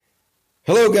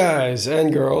Hello, guys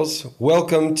and girls.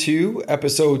 Welcome to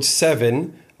episode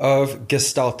 7 of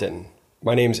Gestalten.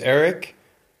 My name's Eric.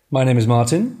 My name is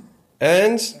Martin.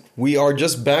 And we are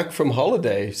just back from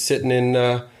holiday, sitting in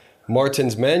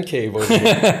Martin's man cave over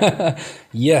here.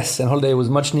 Yes, and holiday was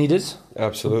much needed.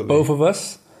 Absolutely. Both of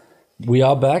us. We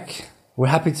are back. We're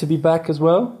happy to be back as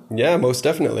well. Yeah, most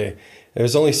definitely.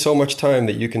 There's only so much time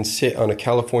that you can sit on a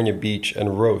California beach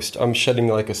and roast. I'm shedding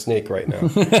like a snake right now.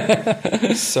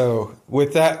 So,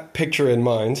 with that picture in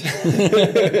mind,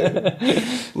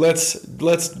 let's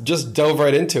just delve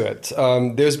right into it.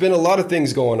 There's been a lot of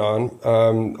things going on,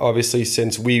 obviously,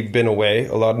 since we've been away.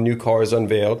 A lot of new cars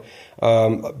unveiled.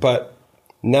 But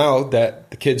now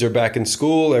that the kids are back in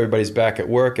school, everybody's back at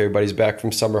work, everybody's back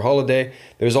from summer holiday,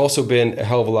 there's also been a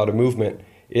hell of a lot of movement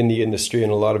in the industry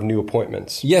and a lot of new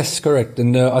appointments. Yes, correct.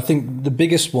 And I think the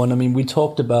biggest one, we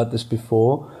talked about this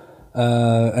before,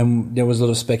 and there was a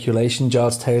lot of speculation.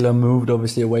 Giles Taylor moved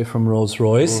obviously away from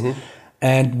Rolls-Royce. Mm-hmm.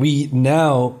 And we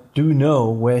now do know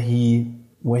where he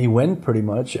went pretty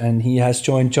much. And he has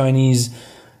joined Chinese,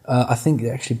 I think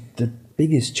actually the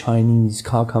biggest Chinese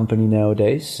car company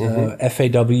nowadays,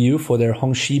 FAW, for their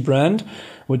Hongqi brand,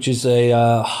 which is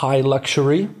a high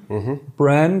luxury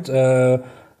brand.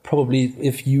 Probably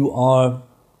if you are,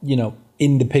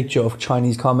 in the picture of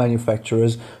Chinese car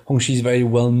manufacturers, Hongqi is very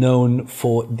well known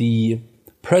for the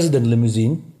President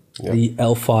limousine, the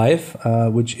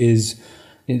L5, which is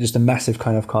just a massive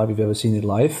kind of car if you've ever seen it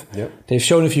live. Yep. They've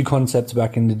shown a few concepts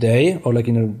back in the day, or like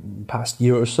in the past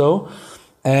year or so.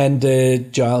 And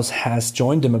Giles has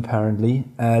joined them apparently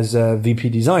as VP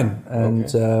design.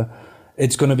 And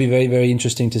it's going to be very, very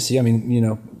interesting to see.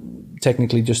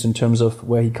 Technically, just in terms of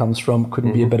where he comes from,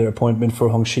 couldn't be a better appointment for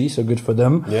Hongqi, so good for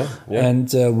them. Yeah.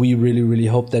 And we really, really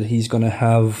hope that he's going to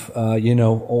have,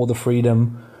 all the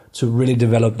freedom to really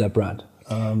develop that brand.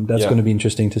 That's going to be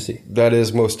interesting to see. That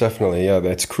is most definitely,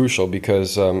 that's crucial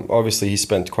because obviously he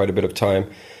spent quite a bit of time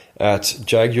at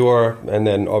Jaguar and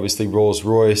then obviously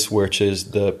Rolls-Royce, which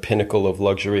is the pinnacle of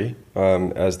luxury,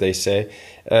 as they say.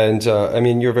 And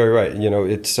you're very right.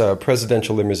 It's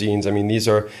presidential limousines.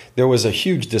 There was a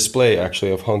huge display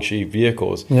actually of Hongqi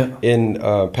vehicles in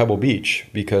Pebble Beach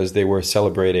because they were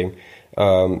celebrating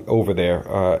over there.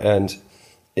 And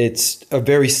it's a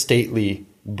very stately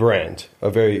brand, a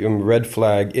very red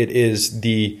flag. It is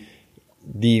the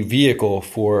vehicle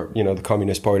for, the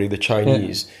Communist Party, the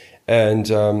Chinese. Yeah. And,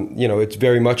 it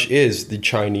very much is the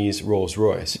Chinese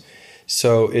Rolls-Royce.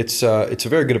 So it's a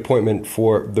very good appointment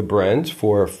for the brand,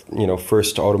 for,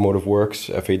 First Automotive Works,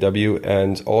 FAW,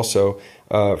 and also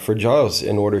for Giles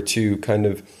in order to kind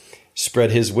of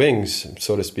spread his wings,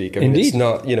 so to speak. Indeed. It's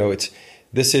not,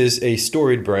 this is a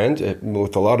storied brand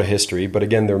with a lot of history, but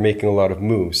again, they're making a lot of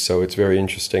moves. So it's very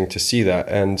interesting to see that.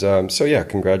 And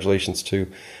congratulations to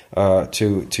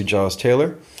Giles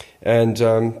Taylor. And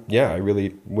I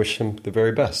really wish him the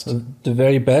very best. The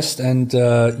very best. And,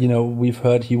 we've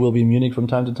heard he will be in Munich from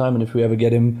time to time. And if we ever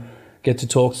get to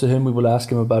talk to him, we will ask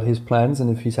him about his plans and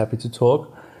if he's happy to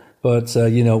talk. But,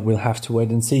 we'll have to wait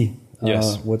and see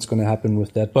what's going to happen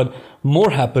with that. But more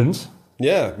happened.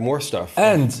 Yeah, more stuff.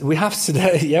 And you have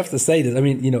to say this.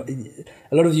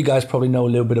 A lot of you guys probably know a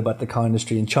little bit about the car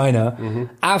industry in China. Mm-hmm.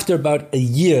 After about a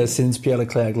year since Pierre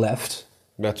Leclerc left.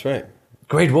 That's right.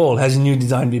 Great Wall has a new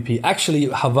design VP. Actually,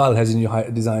 Haval has a new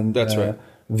design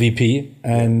VP.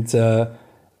 And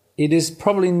it is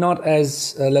probably not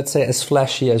as, let's say, as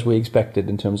flashy as we expected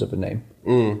in terms of a name.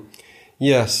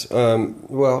 Yes.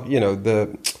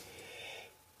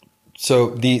 So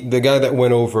the guy that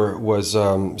went over was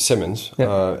Simmons.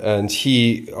 Yeah. And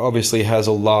he obviously has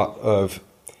a lot of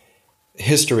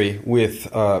history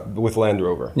with Land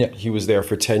Rover. Yeah. He was there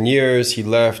for 10 years. He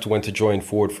left, went to join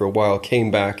Ford for a while, came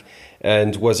back,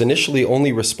 and was initially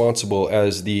only responsible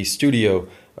as the studio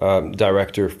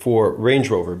director for Range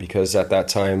Rover because at that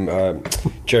time,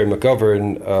 Jerry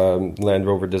McGovern, Land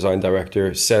Rover design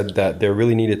director, said that there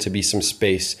really needed to be some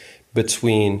space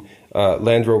between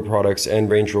Land Rover products and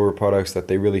Range Rover products, that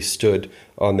they really stood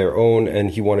on their own,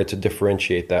 and he wanted to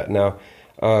differentiate that. Now,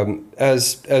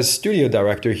 as studio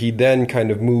director, he then kind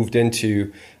of moved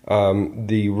into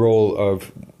the role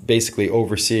of basically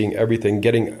overseeing everything,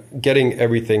 getting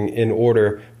everything in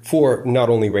order for not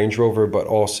only Range Rover but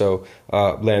also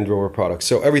Land Rover products.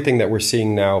 So everything that we're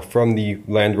seeing now from the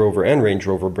Land Rover and Range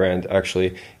Rover brand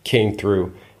actually came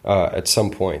through at some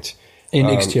point. In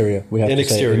exterior, we have to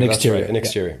say. In exterior. Right, in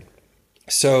exterior. Yeah.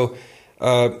 So,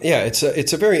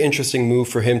 it's a very interesting move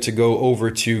for him to go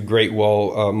over to Great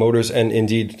Wall Motors and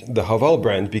indeed the Haval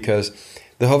brand, because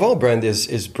the Haval brand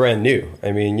is brand new.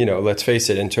 I mean, let's face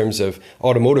it, in terms of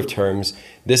automotive terms,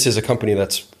 this is a company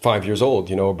that's 5 years old,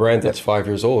 a brand that's 5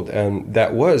 years old. And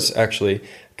that was actually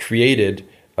created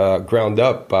ground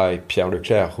up by Pierre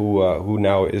Leclerc, who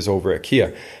now is over at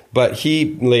Kia. But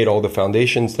he laid all the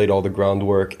foundations, laid all the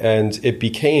groundwork, and it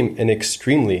became an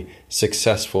extremely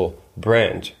successful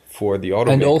brand for the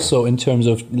automaker. And also in terms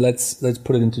of, let's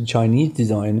put it into Chinese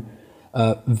design,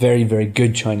 very, very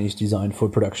good Chinese design for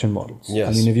production models. Yes.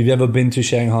 I mean, if you've ever been to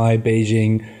Shanghai,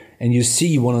 Beijing, and you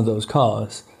see one of those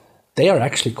cars, they are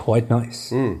actually quite nice.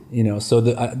 So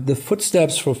the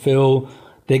footsteps for Phil,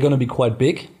 they're going to be quite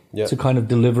big to kind of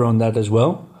deliver on that as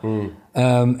well.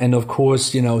 And of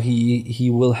course, he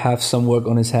will have some work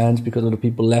on his hands because other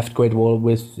people left Great Wall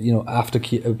with, after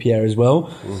Pierre as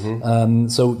well.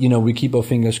 So, we keep our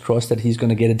fingers crossed that he's going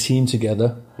to get a team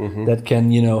together that can,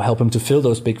 help him to fill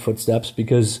those big footsteps,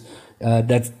 because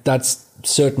that's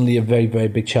certainly a very, very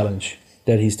big challenge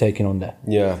that he's taken on there.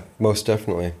 Yeah, most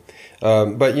definitely.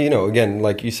 But, again,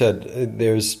 like you said,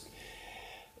 there's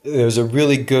a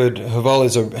really good,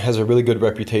 Haval has a really good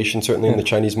reputation, certainly in the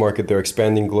Chinese market. They're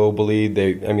expanding globally.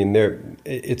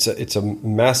 It's a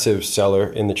massive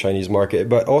seller in the Chinese market,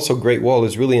 but also Great Wall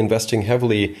is really investing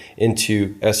heavily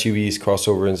into SUVs,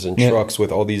 crossovers, and trucks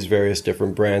with all these various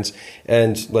different brands.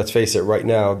 And let's face it, right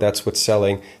now, that's what's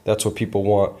selling. That's what people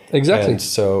want. Exactly. And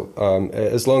so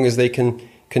as long as they can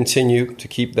continue to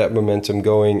keep that momentum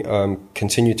going,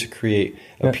 continue to create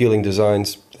appealing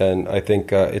designs, then I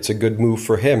think it's a good move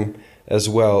for him as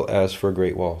well as for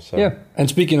Great Wall. So. Yeah, and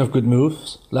speaking of good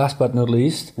moves, last but not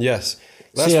least, SEAT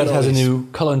has a new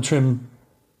color and trim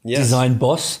design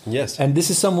boss. Yes, and this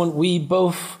is someone we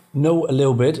both know a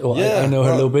little bit, or I know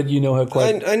her a little bit. You know her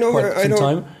quite. I know her. I know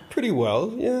time. her pretty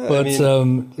well. Yeah, but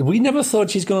we never thought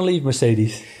she's going to leave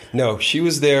Mercedes. No, she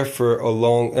was there for a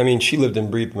long. I mean, she lived and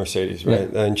breathed Mercedes, right?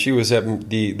 Yeah. And she was at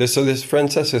this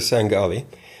Francesca Sangalli,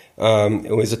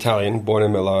 who was Italian, born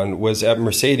in Milan, was at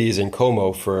Mercedes in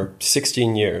Como for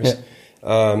 16 years.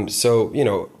 Yeah. So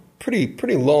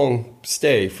pretty long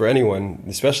stay for anyone,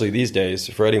 especially these days,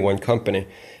 for any one company.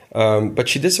 But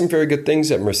she did some very good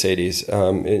things at Mercedes,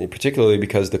 particularly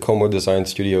because the Como Design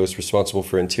Studio is responsible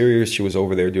for interiors. She was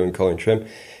over there doing color and trim,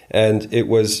 and it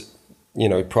was,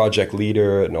 project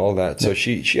leader and all that. So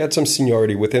she had some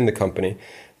seniority within the company.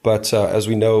 But as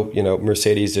we know,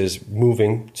 Mercedes is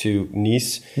moving to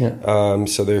Nice. Yeah.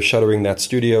 So they're shuttering that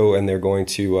studio, and they're going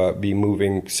to be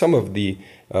moving some of the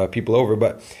people over.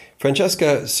 But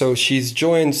Francesca, so she's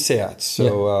joined SEAT.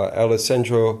 So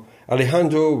Alejandro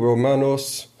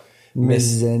Romanos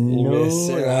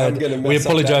Mezzano. We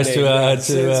apologize to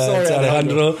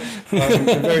Alejandro.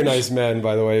 A very nice man,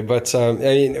 by the way. But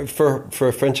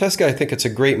for Francesca, I think it's a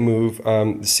great move.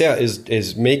 SEAT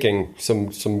is making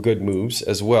some good moves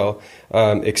as well,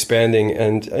 expanding,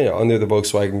 and under the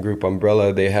Volkswagen Group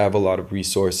umbrella, they have a lot of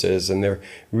resources, and they're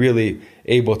really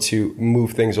able to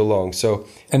move things along. So,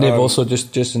 and they've also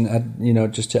just to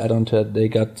add on to that, they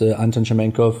got Anton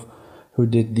Chemenkov, who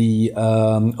did the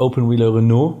open wheeler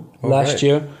Renault last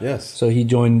year. Yes. So he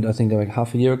joined, I think, like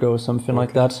half a year ago or something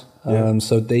like that. Yeah.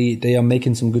 So they are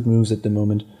making some good moves at the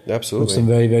moment. Absolutely. With some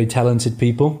very, very talented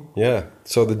people. Yeah.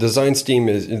 So the design team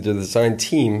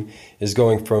is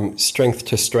going from strength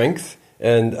to strength.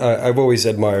 And I've always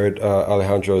admired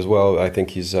Alejandro as well. I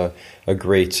think he's a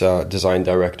great design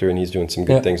director, and he's doing some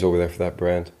good things over there for that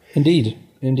brand. Indeed.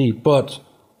 But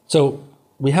so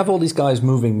we have all these guys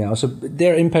moving now. So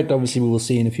their impact, obviously, we will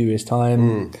see in a few years'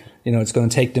 time. It's going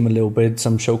to take them a little bit.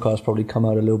 Some show cars probably come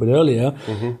out a little bit earlier.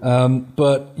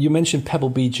 But you mentioned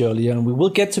Pebble Beach earlier, and we will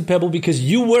get to Pebble because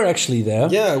you were actually there.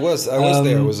 Yeah, I was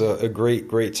there. It was a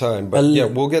great time. But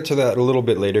we'll get to that a little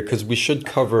bit later, because we should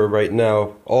cover right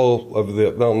now all of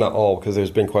not all, because there's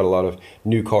been quite a lot of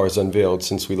new cars unveiled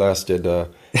since we last did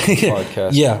a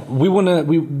podcast. Yeah, we want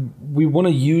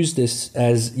to use this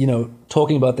as,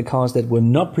 talking about the cars that were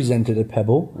not presented at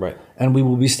Pebble. Right. And we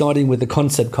will be starting with the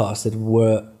concept cars that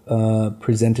were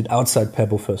presented outside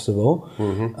Pebble, first of all.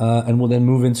 And we'll then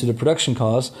move into the production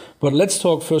cars. But let's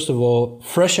talk, first of all,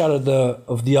 fresh out of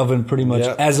the oven pretty much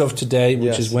as of today,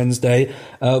 which is Wednesday.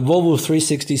 Volvo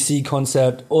 360C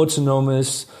concept,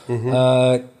 autonomous.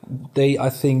 They, I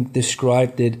think,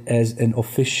 described it as an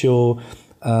official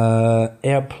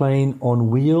airplane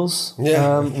on wheels.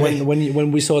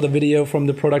 When we saw the video from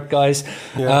the product guys.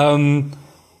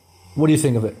 What do you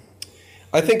think of it?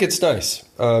 I think it's nice.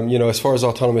 As far as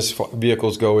autonomous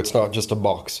vehicles go, it's not just a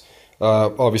box.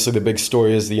 Obviously, the big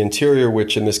story is the interior,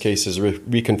 which in this case is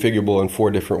reconfigurable in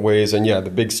 4 different ways. And yeah, the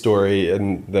big story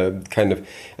and the kind of,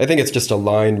 I think it's just a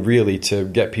line really to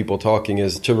get people talking,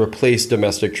 is to replace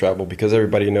domestic travel, because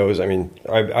everybody knows, I mean,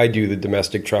 I do the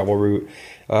domestic travel route.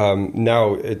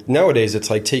 Nowadays, it's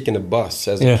like taking a bus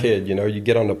as a kid. You know, you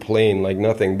get on a plane like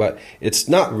nothing, but it's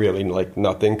not really like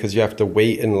nothing, because you have to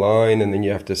wait in line and then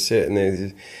you have to sit,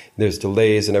 and there's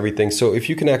delays and everything. So if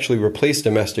you can actually replace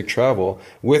domestic travel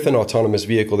with an autonomous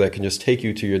vehicle that can just take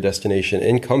you to your destination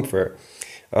in comfort,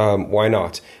 why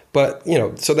not? But, you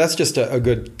know, so that's just a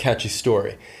good, catchy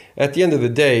story. At the end of the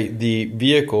day, the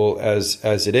vehicle as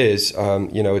it is,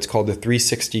 you know, it's called the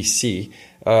 360C,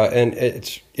 and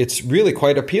it's really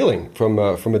quite appealing from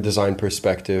a design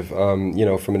perspective, you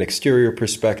know, from an exterior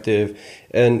perspective.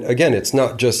 And again, it's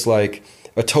not just like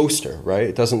a toaster, right?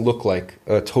 It doesn't look like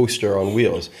a toaster on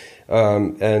wheels.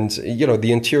 And, you know,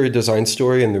 the interior design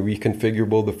story and the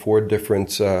reconfigurable, the 4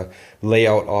 different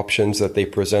layout options that they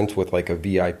present with like a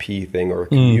VIP thing or a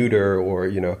commuter or,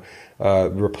 you know,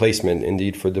 replacement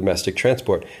indeed for domestic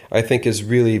transport, I think is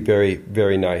really very,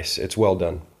 very nice. It's well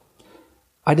done.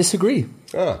 I disagree.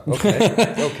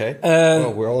 Okay. Okay.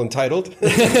 Well, we're all entitled.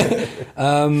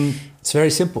 It's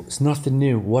very simple. It's nothing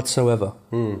new whatsoever.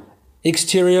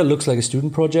 Exterior looks like a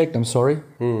student project. I'm sorry.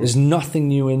 There's nothing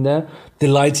new in there. The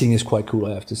lighting is quite cool,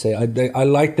 I have to say. I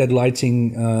like that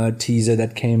lighting teaser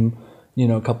that came, you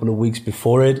know, a couple of weeks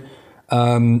before it.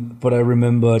 But I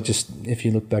remember, just if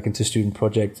you look back into student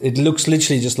project, it looks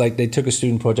literally just like they took a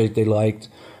student project they liked,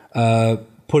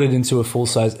 put it into a full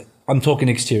size. I'm talking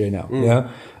exterior now, yeah,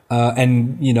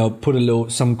 and you know, put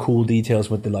some cool details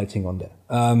with the lighting on there.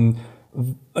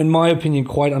 In my opinion,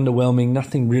 quite underwhelming.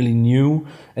 Nothing really new,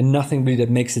 and nothing really that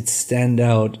makes it stand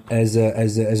out as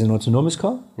an autonomous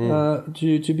car.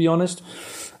 To be honest,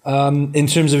 in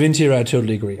terms of interior, I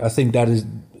totally agree. I think that is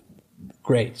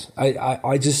great.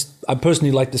 I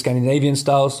personally like the Scandinavian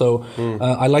style, so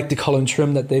I like the color and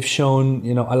trim that they've shown.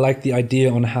 You know, I like the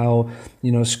idea on how,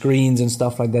 you know, screens and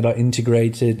stuff like that are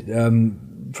integrated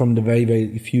from the very,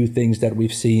 very few things that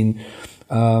we've seen.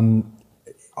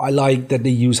 I like that they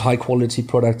use high quality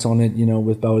products on it, you know,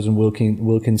 with Bowers and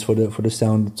Wilkins for the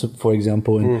sound, for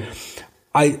example. And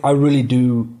I really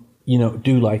do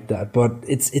like that. But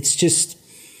it's just,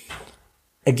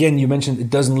 again, you mentioned it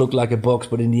doesn't look like a box,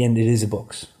 but in the end it is a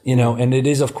box, you know, and it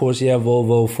is, of course,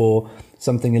 Volvo for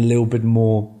something a little bit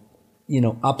more, you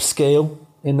know, upscale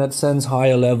in that sense,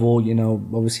 higher level, you know,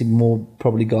 obviously more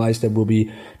probably guys that will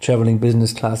be traveling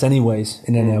business class anyways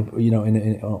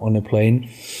on a plane.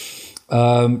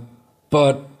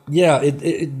 But yeah,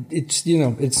 it's, you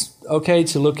know, it's okay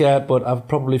to look at, but I've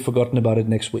probably forgotten about it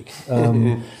next week.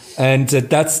 And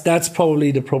that's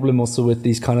probably the problem also with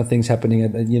these kind of things happening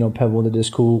at, you know, Pebble, that there's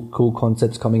cool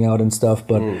concepts coming out and stuff.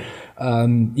 But,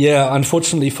 yeah,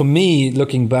 unfortunately for me,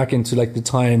 looking back into like the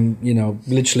time, you know,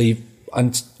 literally,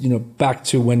 and, you know, back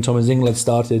to when Thomas Inglet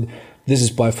started, this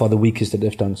is by far the weakest that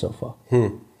they've done so far.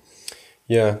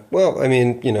 Yeah, well, I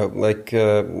mean, you know, like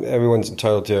everyone's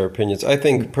entitled to their opinions. I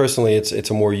think personally, it's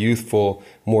a more youthful,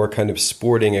 more kind of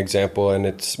sporting example, and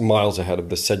it's miles ahead of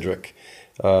the Cedric.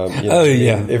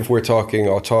 If we're talking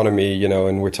autonomy, you know,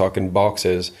 and we're talking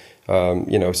boxes,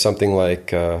 you know, something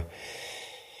like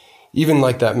even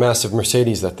like that massive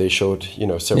Mercedes that they showed, you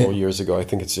know, several years ago. I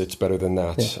think it's better than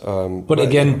that. Yeah. But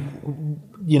again,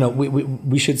 you know,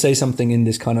 we should say something in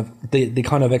this kind of the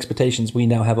kind of expectations we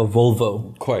now have of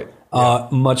Volvo. Quite. Are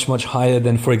much, much higher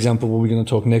than, for example, what we're going to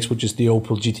talk next, which is the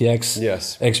Opel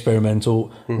GTX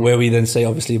experimental, where we then say,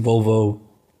 obviously, Volvo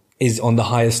is on the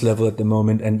highest level at the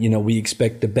moment, and, you know, we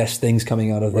expect the best things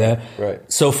coming out of there. Right.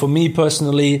 So for me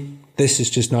personally, this is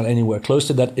just not anywhere close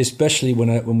to that, especially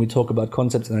when we talk about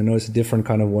concepts, and I know it's a different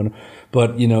kind of one,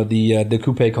 but, you know, the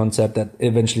coupe concept that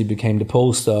eventually became the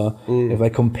Polestar, if I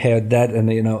compared that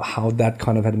and, you know, how that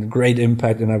kind of had a great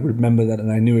impact, and I remember that,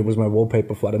 and I knew it was my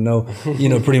wallpaper for, I don't know, you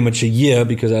know, pretty much a year,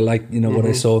 because I liked, you know, what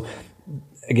I saw.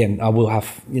 Again, I will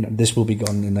have, you know, this will be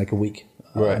gone in like a week.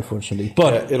 Unfortunately,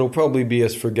 but it'll probably be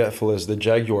as forgetful as the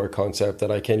Jaguar concept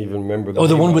that I can't even remember.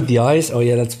 The one with the eyes. Oh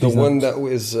yeah, that's the one that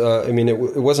was. I mean, it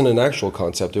wasn't an actual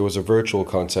concept; it was a virtual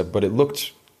concept, but it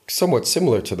looked somewhat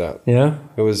similar to that. Yeah,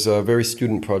 it was a very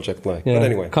student project like. Yeah. But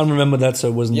anyway, can't remember that, so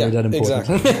it wasn't really that important.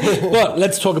 Exactly. Well,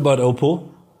 let's talk about Opel.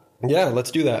 Yeah,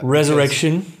 let's do that.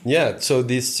 Resurrection. So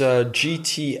this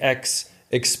GTX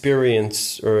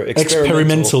experience or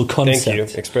experimental concept. Thank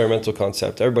you. Experimental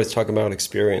concept. Everybody's talking about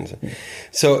experience.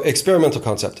 So experimental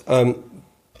concept.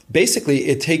 Basically,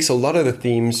 it takes a lot of the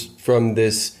themes from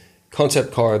this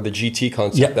concept car, the GT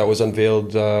concept that was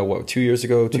unveiled 2 years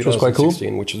ago,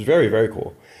 2016, which was very, very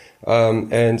cool.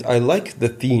 And I like the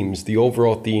themes, the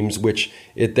overall themes, which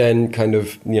it then kind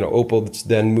of, Opel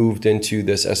then moved into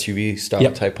this SUV style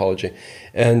typology.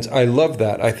 And I love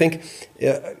that. I think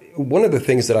one of the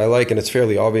things that I like, and it's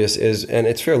fairly obvious, and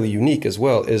it's fairly unique as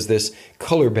well, is this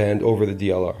color band over the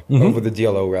DLR, over the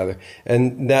DLO rather.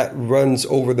 And that runs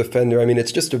over the fender. I mean,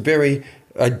 it's just a very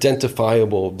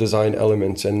identifiable design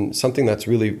element and something that's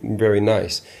really very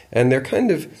nice. And they're kind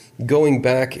of going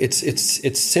back.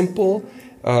 It's simple,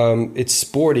 it's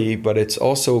sporty, but it's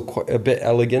also quite a bit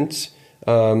elegant.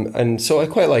 And so I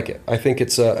quite like it. I think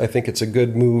it's a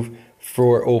good move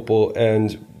for Opel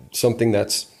and something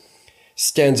that's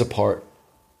stands apart.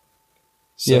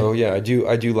 So I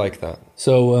do like that.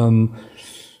 So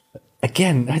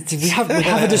again, we have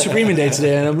a disagreement there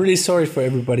today, and I'm really sorry for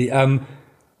everybody.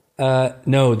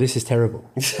 No, this is terrible.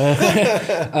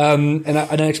 And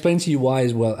I explained to you why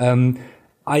as well.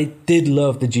 I did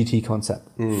love the GT concept.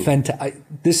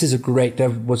 This is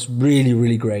that was really,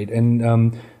 really great.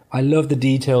 And I love the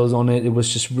details on it. It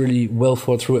was just really well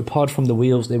thought through. Apart from the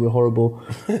wheels, they were horrible.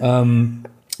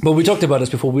 But we talked about this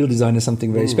before. Wheel design is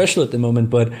something very special at the moment.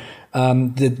 But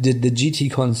the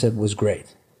GT concept was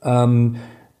great. And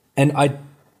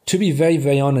to be very,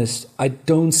 very honest, I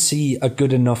don't see a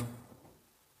good enough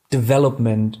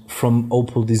development from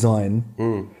Opel design.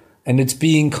 And it's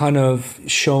being kind of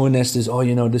shown as this,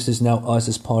 this is now us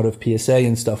as part of PSA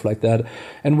and stuff like that.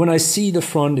 And when I see the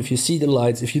front, if you see the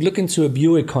lights, if you look into a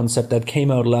Buick concept that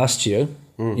came out last year,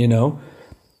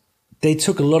 they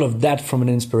took a lot of that from an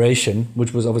inspiration,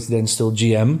 which was obviously then still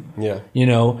GM.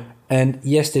 And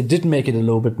yes, they did make it a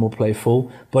little bit more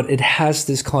playful, but it has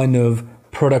this kind of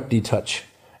producty touch.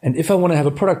 And if I want to have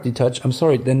a producty touch, I'm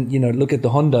sorry, then, look at the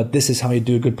Honda. This is how you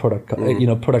do a good product,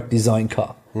 product design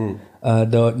car.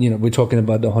 We're talking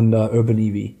about the Honda Urban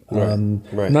EV.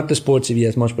 Right. Not the sports EV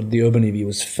as much, but the Urban EV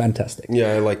was fantastic.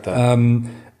 Yeah, I like that.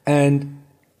 And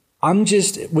I'm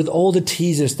just, with all the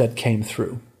teasers that came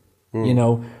through,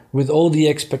 with all the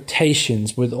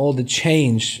expectations, with all the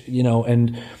change,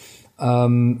 and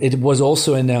it was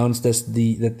also announced that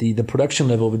the production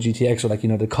level of a GTX,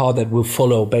 or the car that will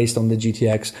follow based on the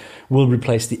GTX, will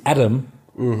replace the Atom.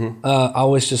 I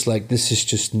was just like, this is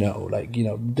just no,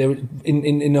 there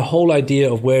in the whole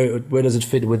idea of where does it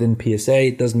fit within PSA,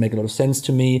 it doesn't make a lot of sense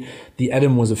to me. The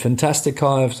Atom was a fantastic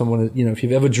car. If someone, if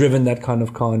you've ever driven that kind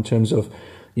of car in terms of,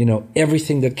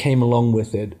 everything that came along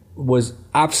with it was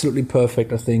absolutely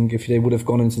perfect. I think if they would have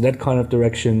gone into that kind of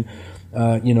direction,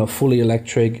 fully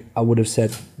electric, I would have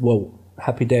said, whoa,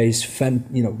 happy days,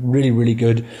 really, really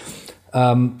good.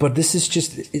 But this is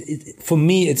just, for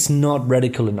me, it's not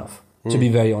radical enough, to be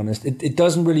very honest. It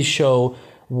doesn't really show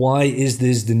why is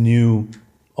this the new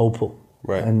Opel.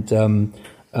 Right. And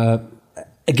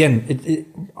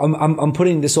again, I'm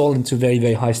putting this all into very,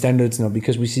 very high standards now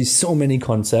because we see so many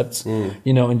concepts, and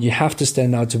you have to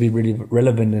stand out to be really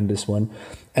relevant in this one.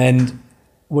 And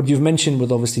what you've mentioned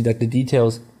with obviously the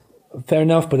details, fair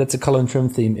enough, but that's a color and trim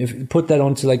theme. If you put that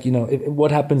onto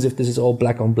what happens if this is all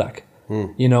black on black,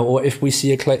 or if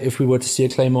we were to see a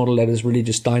clay model that is really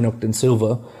just dynocked in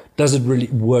silver, does it really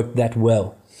work that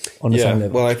well on the same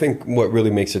level? Well, I think what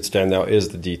really makes it stand out is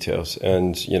the details,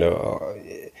 and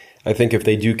I think if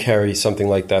they do carry something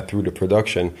like that through to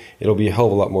production, it'll be a hell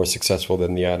of a lot more successful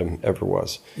than the Atom ever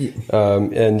was. Yeah.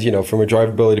 And from a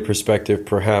drivability perspective,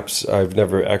 perhaps I've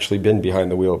never actually been behind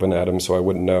the wheel of an Atom, so I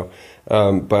wouldn't know.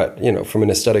 But from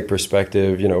an aesthetic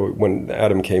perspective, when the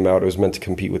Atom came out, it was meant to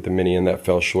compete with the Mini, and that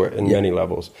fell short in many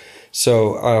levels.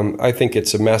 So I think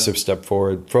it's a massive step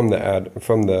forward from the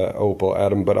Opel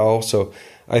Atom. But also,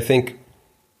 I think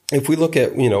if we look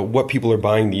at what people are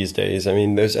buying these days, I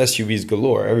mean, there's SUVs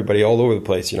galore. Everybody all over the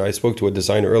place. I spoke to a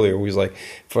designer earlier who was like,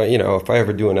 if I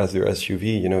ever do another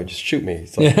SUV, just shoot me.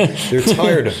 It's like, they're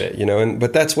tired of it,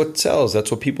 but that's what sells. That's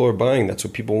what people are buying. That's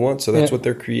what people want. So that's what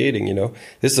they're creating.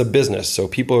 This is a business. So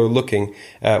people are looking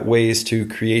at ways to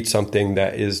create something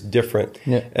that is different.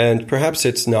 Yeah. And perhaps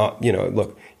it's not,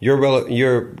 look,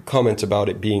 your comment about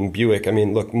it being Buick. I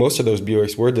mean, look, most of those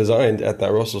Buicks were designed at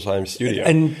that Rüsselsheim studio.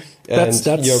 And that's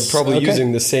you're probably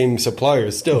using the same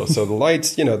suppliers still. So the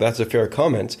lights, that's a fair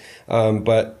comment.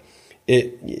 But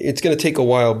it's going to take a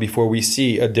while before we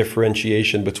see a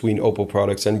differentiation between Opel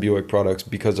products and Buick products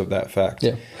because of that fact.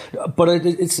 Yeah, but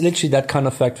it's literally that kind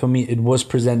of fact for me. It was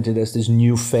presented as this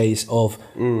new face of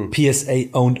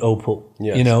PSA-owned Opel,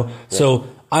 Yes. So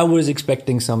I was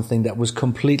expecting something that was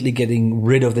completely getting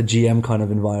rid of the GM kind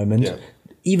of environment. Yeah.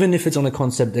 Even if it's on a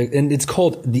concept, and it's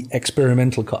called the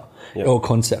experimental car or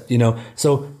concept,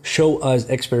 So show us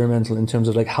experimental in terms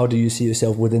of how do you see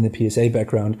yourself within the PSA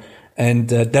background? And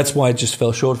that's why it just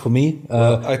fell short for me.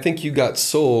 Well, I think you got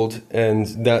sold, and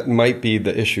that might be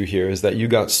the issue here, is that you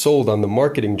got sold on the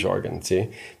marketing jargon, see?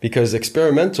 Because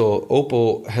experimental,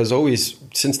 Opel has always,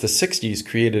 since the 60s,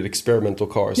 created experimental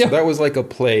cars. So that was like a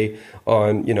play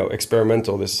on,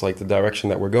 experimental. This is like the direction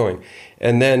that we're going.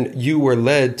 And then you were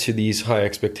led to these high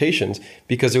expectations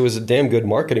because it was a damn good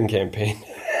marketing campaign.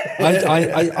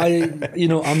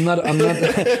 I'm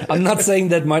not saying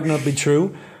that might not be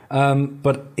true.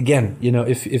 But again,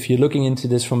 if you're looking into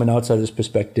this from an outsider's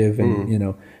perspective,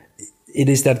 and it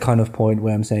is that kind of point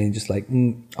where I'm saying just like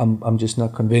I'm just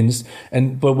not convinced.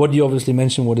 But what you obviously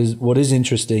mentioned, what is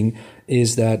interesting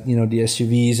is that the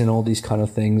SUVs and all these kind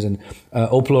of things, and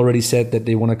Opel already said that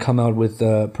they want to come out with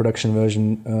a production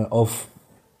version of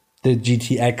the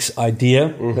GTX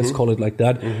idea, let's call it like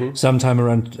that, sometime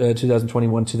around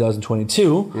 2021,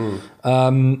 2022,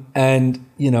 and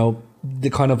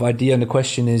the kind of idea and the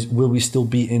question is, will we still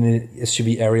be in an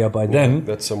SUV area by then?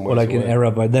 That's or like an era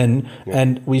by then. Yeah.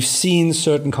 And we've seen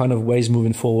certain kind of ways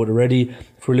moving forward already.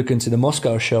 If we look into the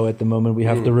Moscow show at the moment, we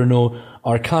have the Renault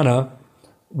Arcana,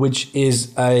 which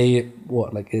is a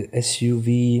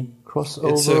SUV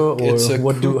crossover? It's a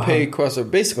coupe crossover.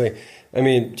 Basically, I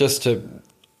mean, just to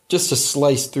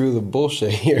slice through the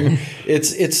bullshit here,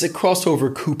 it's a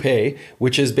crossover coupe,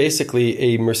 which is basically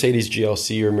a Mercedes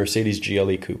GLC or Mercedes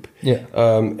GLE coupe. Yeah.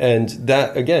 And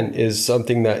that, again, is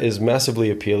something that is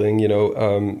massively appealing,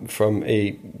 from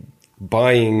a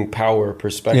buying power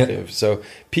perspective. Yeah. So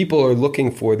people are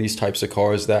looking for these types of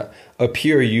cars that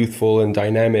appear youthful and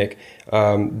dynamic,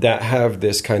 that have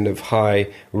this kind of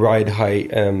high ride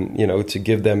height, to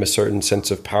give them a certain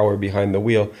sense of power behind the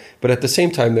wheel. But at the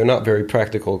same time, they're not very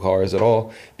practical cars at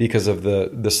all because of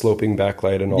the sloping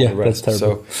backlight and all the rest. That's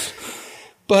terrible.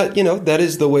 But, that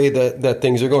is the way that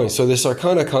things are going. So this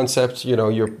Arcana concept,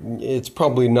 it's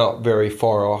probably not very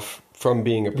far off from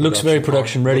being a production looks very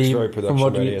production car. ready Looks very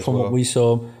production from what we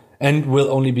saw. And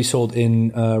will only be sold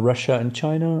in Russia and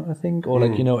China, I think, or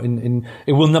in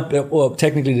it will not. Well,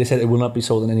 technically, they said it will not be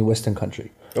sold in any Western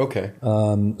country. Okay.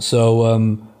 I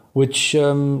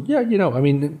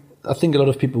think a lot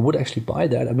of people would actually buy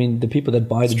that. I mean, the people that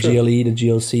buy the GLE, the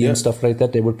GLC, and stuff like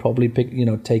that, they would probably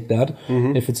take that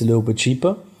if it's a little bit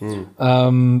cheaper.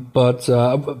 But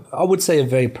I would say a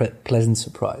very pleasant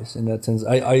surprise in that sense.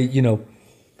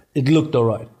 It looked all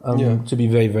right, to be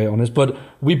very, very honest. But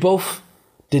we both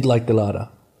did like the Lada.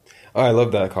 Oh, I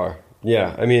love that car.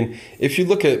 Yeah, I mean, if you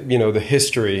look at the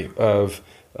history of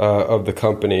the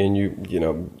company, and you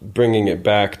bringing it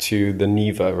back to the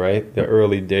Niva, right? The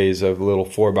early days of the little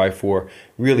 4x4,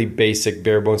 really basic,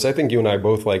 bare bones. I think you and I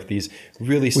both like these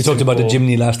really. We talked about the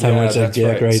Jimny last time. Yeah, that's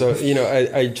right. Great. So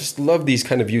I just love these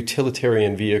kind of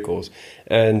utilitarian vehicles,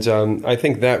 and I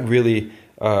think that really.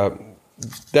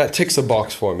 That ticks a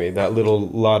box for me, that little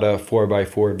Lada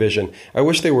 4x4 vision. I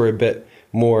wish they were a bit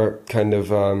more kind of,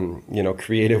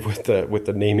 creative with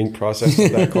the naming process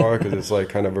of that car, because it's like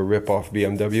kind of a rip-off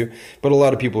BMW. But a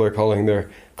lot of people are calling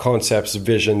their concepts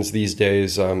visions these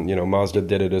days. Mazda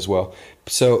did it as well.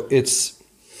 So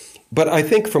but I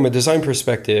think from a design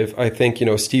perspective, I think,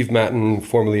 Steve Matten,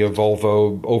 formerly of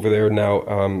Volvo, over there now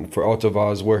for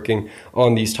AutoVAZ, working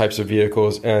on these types of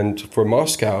vehicles. And for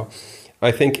Moscow,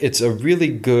 I think it's a really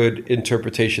good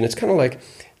interpretation. It's kind of like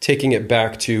taking it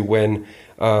back to when,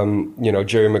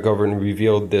 Jerry McGovern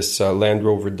revealed this Land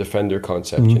Rover Defender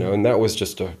concept, and that was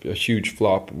just a huge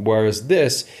flop. Whereas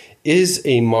this is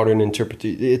a modern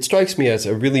interpretation. It strikes me as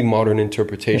a really modern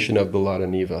interpretation of the Lada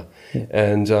Niva. Yeah.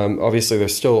 And obviously they're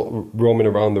still roaming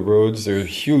around the roads. They're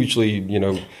hugely,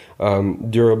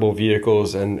 durable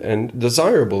vehicles and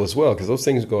desirable as well, because those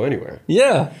things go anywhere.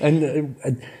 Yeah, and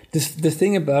the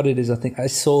thing about it is, I think I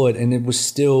saw it, and it was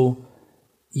still,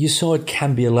 you saw it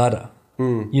can be a Lada.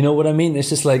 You know what I mean? It's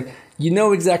just like,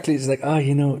 exactly. It's like,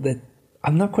 that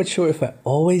I'm not quite sure if I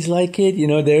always like it.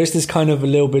 There is this kind of a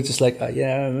little bit just like,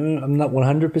 I'm not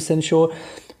 100% sure.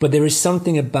 But there is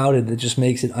something about it that just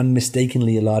makes it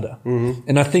unmistakably a Lada.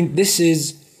 And I think this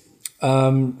is,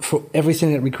 for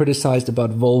everything that we criticized about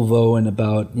Volvo and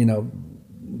about,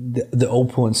 the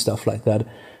Opel and stuff like that,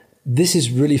 this is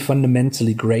really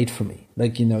fundamentally great for me.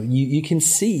 Like, you can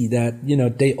see that,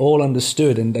 they all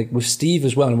understood, and like with Steve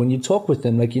as well. And when you talk with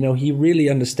him, like, he really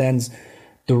understands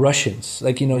the Russians.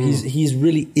 Like, he's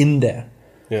really in there.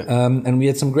 Yeah. And we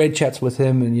had some great chats with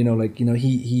him, and,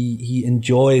 he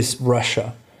enjoys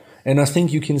Russia. And I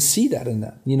think you can see that in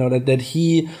that, that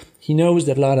he he knows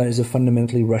that Lada is a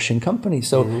fundamentally Russian company.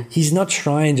 So he's not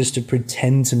trying just to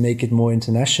pretend to make it more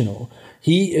international.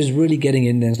 He is really getting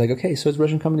in there and it's like, okay, so it's a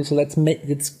Russian company, so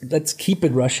let's keep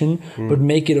it Russian, but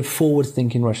make it a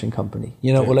forward-thinking Russian company,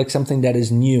 or like something that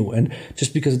is new. And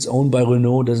just because it's owned by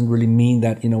Renault doesn't really mean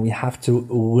that, we have to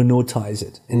Renaultize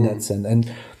it in that sense.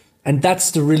 And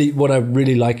that's what I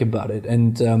really like about it.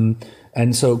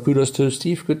 And so kudos to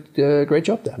Steve. Great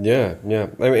job there. Yeah.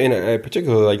 I mean, I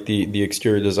particularly like the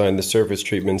exterior design, the surface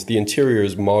treatments. The interior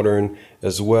is modern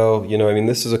as well. I mean,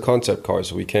 this is a concept car,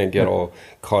 so we can't get all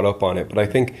caught up on it. But I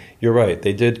think you're right.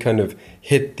 They did kind of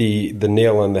hit the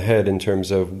nail on the head in terms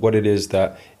of what it is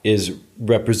that is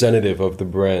representative of the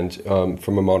brand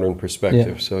from a modern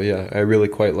perspective. Yeah. So yeah, I really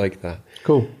quite like that.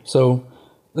 Cool. So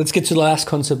let's get to the last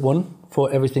concept one. For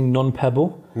everything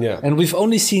non-Pebble, and we've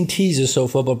only seen teasers so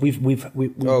far, but we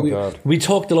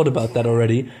talked a lot about that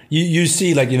already. You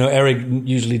see, Eric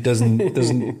usually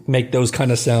doesn't make those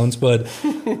kind of sounds, but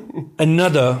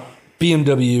another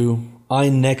BMW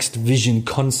iNext Vision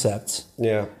concept.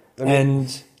 Yeah,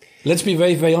 and let's be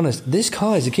very, very honest. This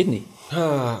car is a kidney.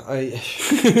 I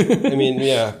mean,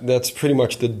 yeah, that's pretty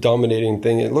much the dominating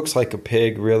thing. It looks like a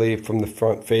pig, really, from the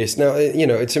front face. Now,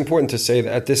 it's important to say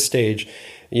that at this stage,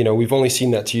 we've only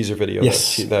seen that teaser video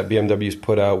that BMW's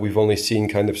put out. We've only seen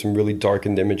kind of some really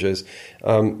darkened images.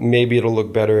 Maybe it'll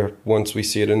look better once we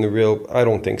see it in the real. I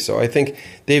don't think so. I think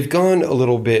they've gone a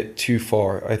little bit too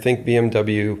far. I think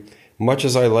BMW, much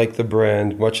as I like the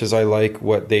brand, much as I like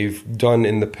what they've done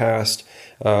in the past,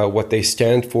 what they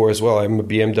stand for as well. I'm a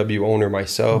BMW owner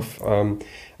myself.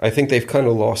 I think they've kind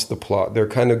of lost the plot. They're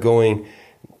kind of going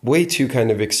way too kind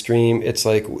of extreme. It's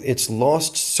like it's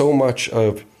lost so much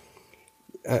of,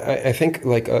 I think,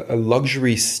 like a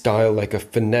luxury style, like a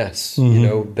finesse,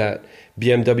 that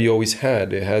BMW always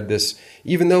had. It had this,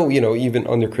 even though, even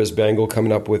under Chris Bangle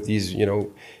coming up with these,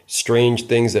 strange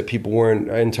things that people weren't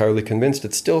entirely convinced,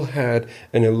 it still had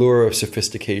an allure of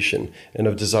sophistication and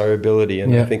of desirability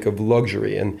and I think of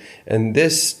luxury. And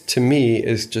this, to me,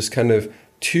 is just kind of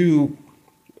too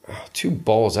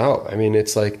balls out. I mean,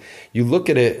 it's like, you look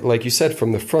at it, like you said,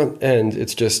 from the front end,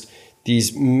 it's just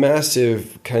these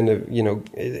massive kind of,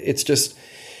 it's just,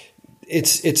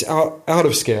 it's out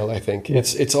of scale, I think. Yeah.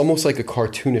 It's almost like a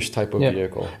cartoonish type of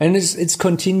vehicle. And it's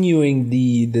continuing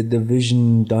the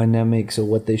Vision dynamics of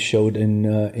what they showed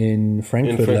in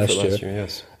Frankfurt last year.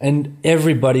 Yes. And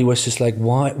everybody was just like,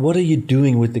 why? What are you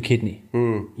doing with the kidney?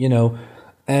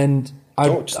 And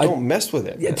don't mess with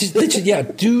it. Yeah, just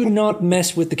literally, do not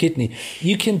mess with the kidney.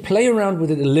 You can play around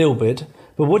with it a little bit,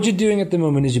 but what you're doing at the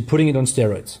moment is you're putting it on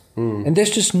steroids. And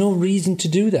there's just no reason to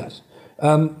do that.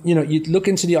 You look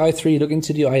into the i3, look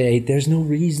into the i8. There's no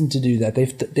reason to do that.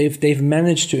 They've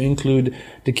managed to include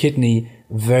the kidney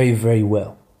very, very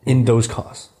well in those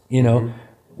cars.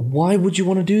 Why would you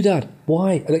want to do that?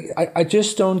 Why? I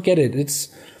just don't get it. It's,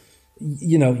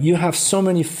 you have so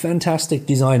many fantastic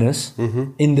designers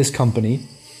in this company,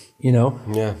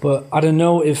 but I don't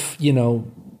know if,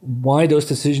 why those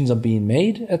decisions are being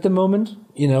made at the moment,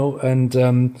 and,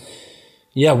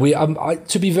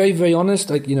 to be very, very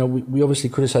honest, we obviously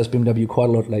criticize BMW quite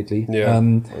a lot lately. Yeah,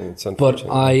 but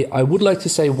I would like to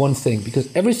say one thing,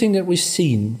 because everything that we've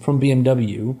seen from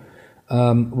BMW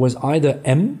was either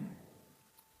M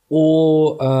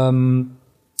or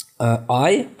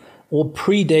I or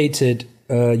predated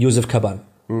Joseph Caban.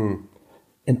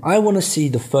 And I want to see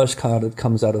the first car that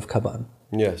comes out of Caban.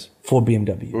 Yes. For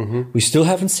BMW. We still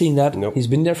haven't seen that. Nope. He's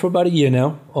been there for about a year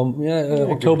now.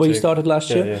 October he started last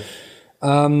year. Yeah.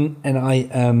 And I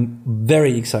am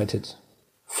very excited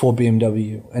for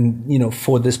BMW and,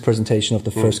 for this presentation of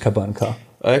the first Caban car.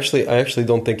 I actually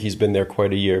don't think he's been there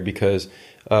quite a year, because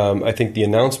I think the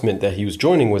announcement that he was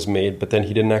joining was made, but then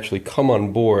he didn't actually come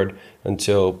on board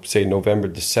until, say, November,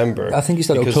 December. I think he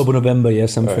started October, November,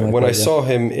 something like that. When I saw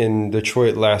him in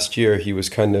Detroit last year, he was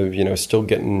kind of, still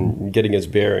getting his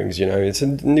bearings. It's a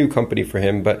new company for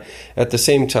him, but at the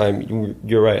same time,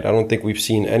 you're right. I don't think we've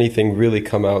seen anything really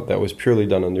come out that was purely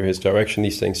done under his direction.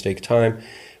 These things take time,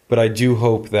 but I do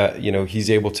hope that, he's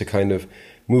able to kind of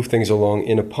move things along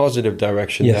in a positive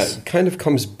direction that kind of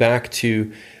comes back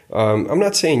to, I'm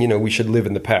not saying, we should live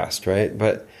in the past, right?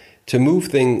 But to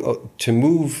move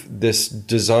this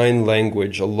design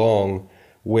language along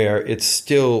where it's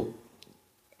still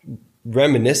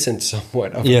reminiscent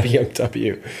somewhat of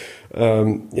BMW.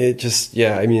 It just,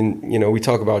 I mean, we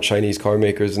talk about Chinese car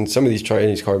makers, and some of these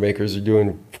Chinese car makers are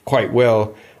doing quite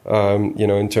well,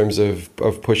 in terms of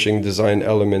pushing design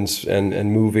elements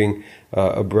and moving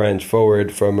a brand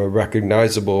forward from a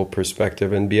recognizable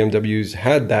perspective. And BMW's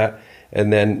had that,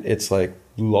 and then it's like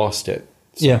lost it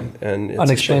and it's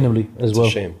unexplainably as well.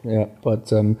 It's a shame. Yeah,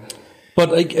 but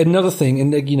like, another thing,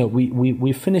 and like,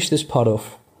 we finished this part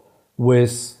off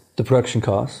with the production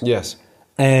cars. Yes,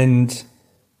 and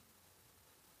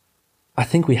I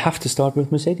think we have to start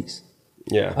with Mercedes.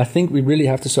 Yeah, I think we really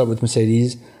have to start with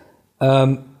Mercedes.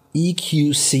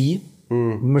 EQC.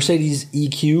 Mercedes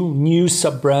EQ, new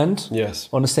sub-brand, yes,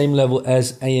 on the same level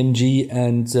as AMG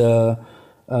and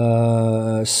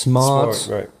Smart,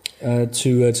 right.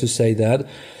 To say that.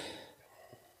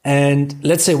 And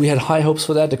let's say we had high hopes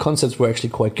for that. The concepts were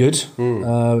actually quite good.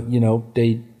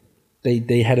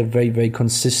 They had a very, very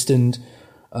consistent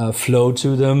flow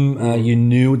to them. You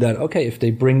knew that, okay, if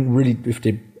they're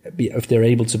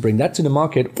able to bring that to the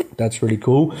market, that's really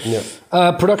cool. Yeah.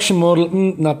 Production model,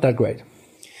 not that great.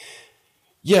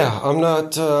 Yeah, I'm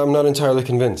not entirely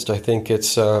convinced. I think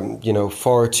it's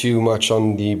far too much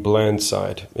on the bland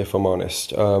side, if I'm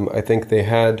honest. I think they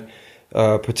had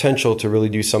potential to really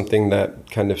do something that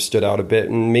kind of stood out a bit,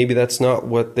 and maybe that's not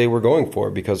what they were going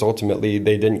for, because ultimately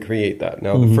they didn't create that.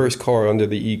 Now, the first car under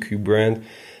the EQ brand,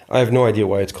 I have no idea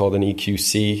why it's called an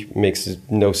EQC. It makes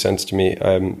no sense to me.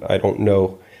 I don't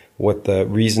know what the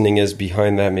reasoning is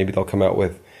behind that. Maybe they'll come out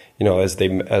with, as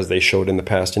they showed in the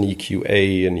past, an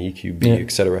EQA and EQB,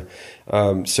 etc.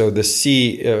 So the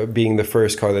C being the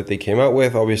first car that they came out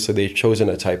with, obviously they've chosen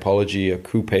a typology, a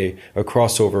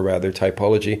crossover rather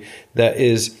typology that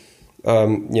is,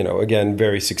 again,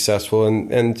 very successful.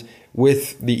 And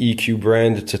with the EQ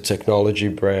brand, it's a technology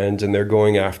brand, and they're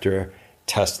going after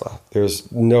Tesla.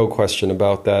 There's no question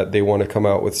about that. They want to come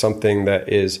out with something that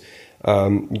is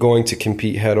going to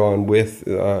compete head on with,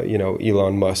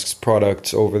 Elon Musk's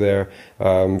products over there,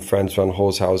 Franz von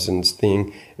Holzhausen's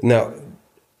thing. Now,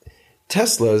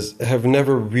 Teslas have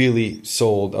never really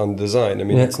sold on design. I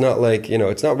mean, it's not like,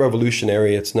 it's not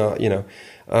revolutionary. It's not,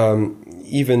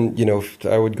 even,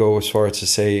 I would go as far as to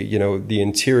say, the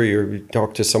interior,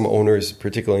 talk to some owners,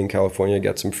 particularly in California,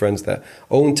 get some friends that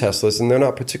own Teslas, and they're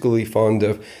not particularly fond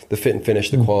of the fit and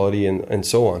finish, the quality, and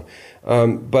so on.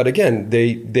 But again,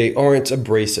 they aren't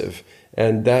abrasive.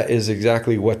 And that is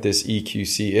exactly what this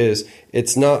EQC is.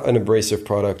 It's not an abrasive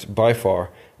product by far.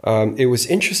 It was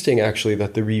interesting, actually,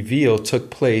 that the reveal took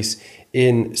place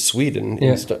in Sweden,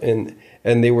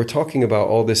 and they were talking about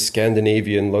all this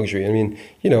Scandinavian luxury. I mean,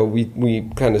 we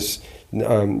kind of,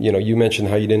 you mentioned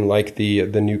how you didn't like the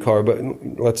new car, but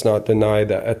let's not deny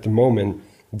that at the moment,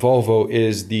 Volvo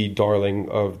is the darling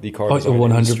of the car design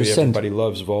 100%. Industry. Everybody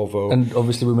loves Volvo. And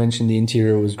obviously we mentioned the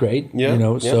interior was great.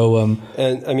 So...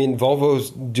 and I mean, Volvo's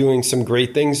doing some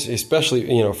great things,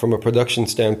 especially, from a production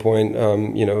standpoint,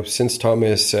 since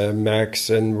Thomas, Max,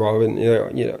 and Robin,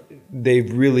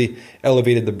 they've really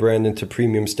elevated the brand into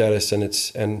premium status,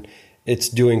 and it's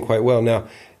doing quite well. Now,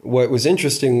 what was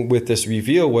interesting with this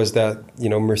reveal was that,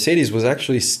 Mercedes was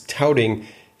actually touting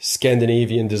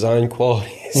Scandinavian design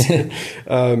qualities,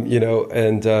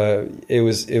 and it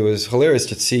was hilarious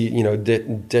to see,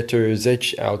 Dieter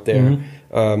Zech out there,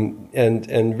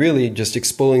 and really just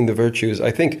extolling the virtues, I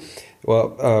think,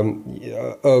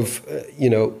 of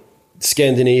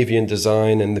Scandinavian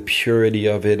design and the purity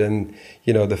of it, and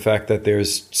the fact that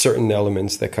there's certain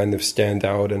elements that kind of stand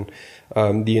out, and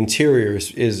the interior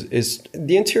is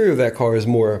the interior of that car is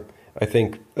more, I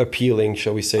think, appealing,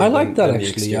 shall we say? I like that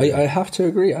actually. I have to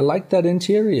agree. I like that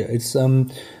interior. It's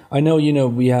I know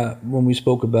when we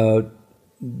spoke about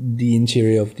the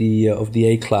interior of the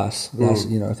A class last,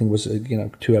 I think it was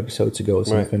 2 episodes ago or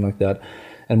something like that,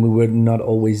 and we were not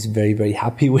always very, very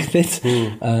happy with it.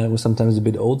 It was sometimes a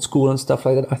bit old school and stuff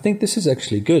like that. I think this is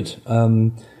actually good,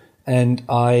 and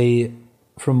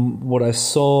from what I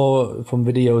saw from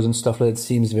videos and stuff like that, it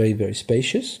seems very, very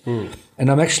spacious, and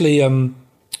I'm actually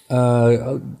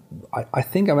I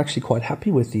think I'm actually quite happy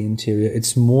with the interior.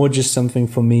 It's more just something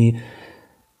for me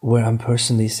where I'm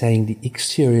personally saying the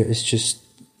exterior is just,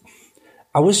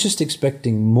 I was just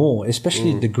expecting more,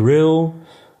 especially the grille.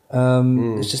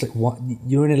 It's just like, what,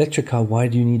 you're an electric car, why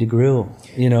do you need a grille?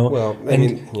 Well,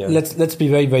 let's be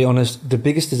very, very honest. The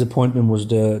biggest disappointment was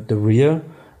the rear,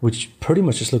 which pretty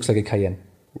much just looks like a Cayenne.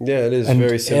 Yeah, it is and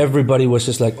very simple. Everybody was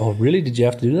just like, oh, really? Did you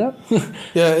have to do that?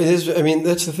 Yeah, it is. I mean,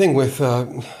 that's the thing with...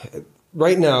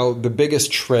 right now, the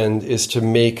biggest trend is to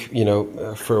make,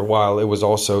 for a while, it was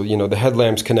also, the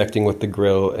headlamps connecting with the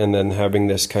grille and then having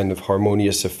this kind of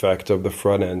harmonious effect of the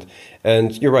front end.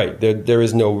 And you're right, there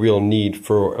is no real need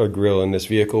for a grille in this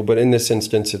vehicle, but in this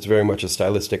instance, it's very much a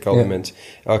stylistic element.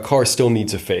 A car still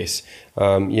needs a face.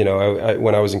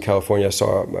 When I was in California, I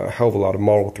saw a hell of a lot of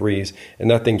Model 3s, and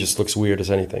that thing just looks weird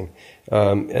as anything.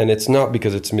 And it's not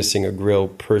because it's missing a grille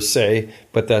per se,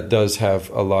 but that does have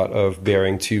a lot of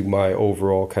bearing to my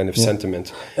overall kind of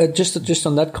sentiment. Just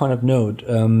on that kind of note,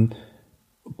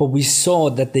 but we saw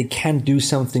that they can do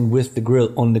something with the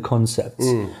grille on the concepts.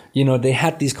 They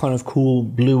had these kind of cool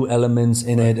blue elements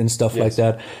in it and stuff like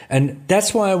that. And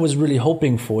that's why I was really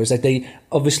hoping for, is that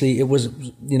it was,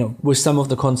 with some of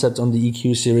the concepts on the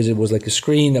EQ series, it was like a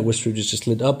screen that was just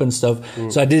lit up and stuff.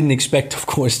 So I didn't expect, of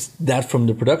course, that from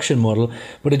the production model,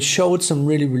 but it showed some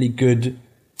really, really good,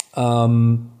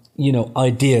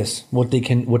 ideas, what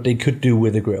they could do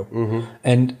with the grille.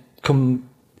 And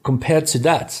compared to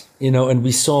that, and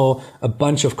we saw a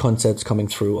bunch of concepts coming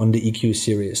through on the EQ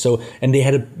series. So, and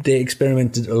they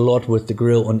experimented a lot with the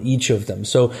grille on each of them.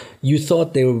 So you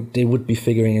thought they would be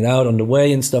figuring it out on the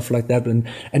way and stuff like that. And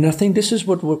I think this is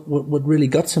what really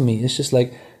got to me. It's just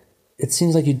like, it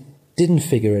seems like you didn't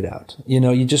figure it out.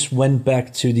 You just went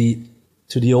back to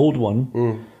the old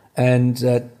one, and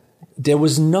there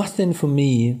was nothing for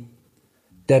me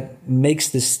that makes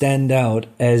this stand out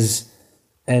as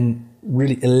an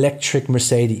really electric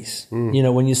Mercedes.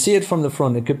 When you see it from the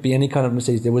front, it could be any kind of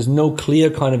Mercedes. There was no clear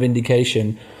kind of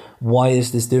indication. Why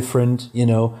is this different?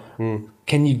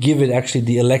 Can you give it actually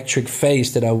the electric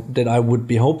face that I would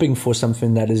be hoping for,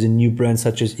 something that is a new brand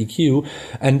such as EQ?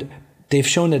 And they've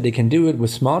shown that they can do it with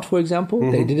Smart, for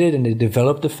example. They did it and they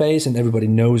developed the face, and everybody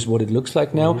knows what it looks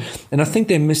like now. And I think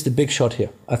they missed a big shot here.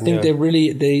 I think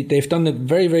they've done a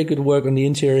very, very good work on the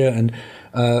interior, and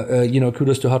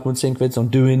kudos to Hartmut Sinkwitz on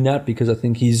doing that, because I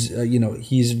think he's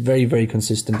very, very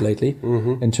consistent lately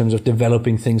in terms of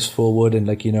developing things forward and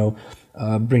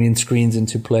bringing screens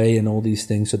into play and all these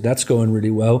things. So that's going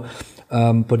really well.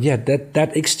 But yeah,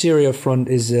 that exterior front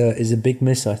is a big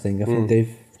miss. I think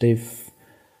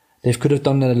they could have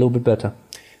done that a little bit better.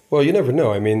 Well, you never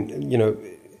know. I mean,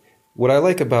 what I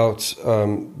like about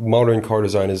modern car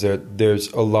design is that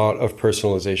there's a lot of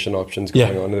personalization options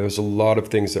going on. There's a lot of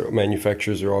things that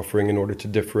manufacturers are offering in order to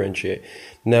differentiate.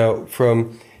 Now,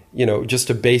 from just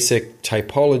a basic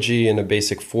typology and a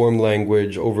basic form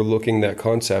language overlooking that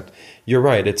concept, you're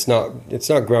right. It's not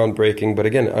groundbreaking, but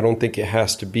again, I don't think it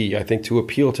has to be. I think to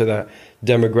appeal to that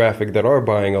demographic that are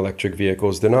buying electric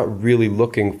vehicles, they're not really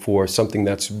looking for something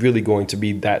that's really going to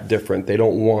be that different. They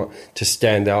don't want to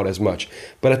stand out as much.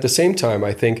 But at the same time,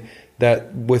 I think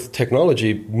that with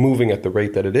technology moving at the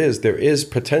rate that it is, there is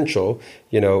potential,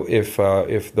 if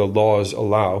the laws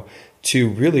allow, to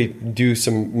really do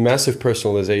some massive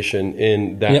personalization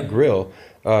in that grille,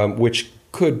 which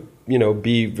could,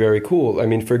 be very cool. I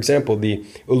mean, for example, the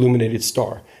illuminated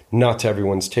star, not to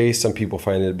everyone's taste. Some people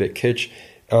find it a bit kitsch.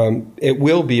 It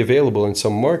will be available in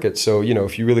some markets. So,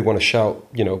 if you really want to shout,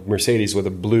 Mercedes with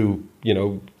a blue,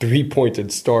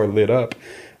 3-pointed star lit up,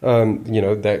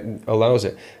 that allows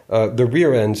it. The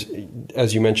rear end,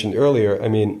 as you mentioned earlier, I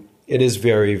mean, it is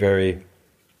very, very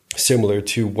similar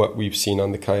to what we've seen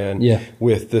on the Cayenne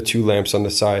with the two lamps on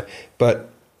the side. But,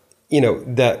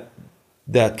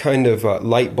 that kind of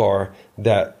light bar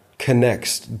that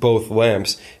connects both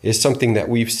lamps is something that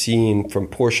we've seen from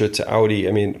Porsche to Audi.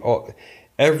 I mean,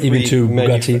 even to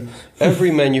Bugatti.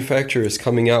 Every manufacturer is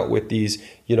coming out with these,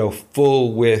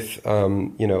 full width,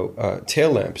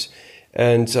 tail lamps.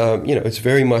 And, it's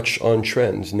very much on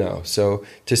trend now. So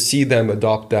to see them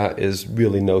adopt that is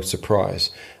really no surprise.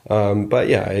 But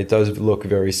yeah, it does look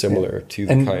very similar to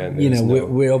the Cayenne.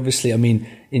 We're obviously, I mean,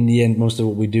 in the end, most of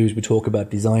what we do is we talk about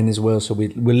design as well. So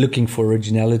we're looking for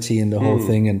originality in the whole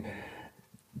thing. And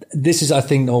this is, I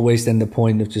think, always then the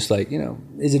point of just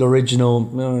is it original?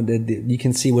 No, you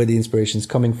can see where the inspiration is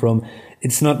coming from.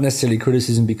 It's not necessarily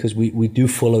criticism, because we do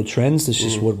follow trends. It's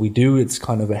just what we do. It's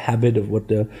kind of a habit of what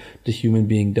the human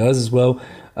being does as well.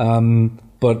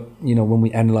 But, when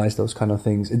we analyze those kind of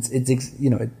things, it's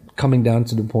coming down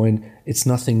to the point, it's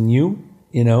nothing new,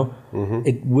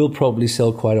 It will probably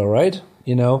sell quite all right,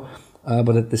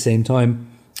 but at the same time,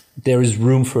 there is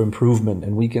room for improvement,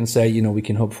 and we can say, we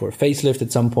can hope for a facelift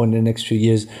at some point in the next few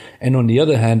years. And on the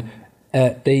other hand,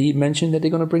 they mentioned that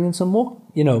they're going to bring in some more,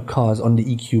 cars on the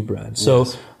EQ brand. So,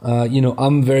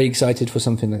 I'm very excited for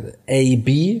something like A,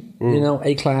 B,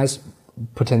 A class,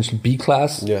 potential B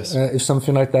class. Yes. If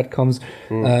something like that comes,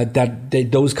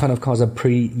 those kind of cars are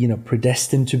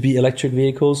predestined to be electric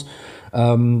vehicles.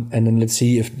 And then let's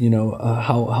see if,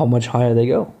 how much higher they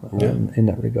go in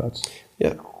that regards.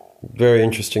 Yeah. Very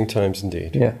interesting times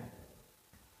indeed. Yeah.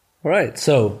 All right.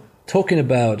 So talking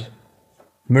about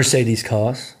Mercedes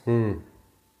cars,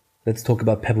 let's talk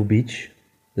about Pebble Beach,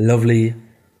 lovely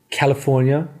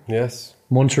California. Yes.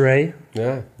 Monterey.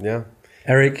 Yeah.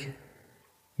 Eric,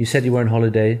 You said you were on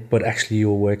holiday, but actually you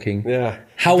were working. Yeah.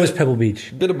 How was Pebble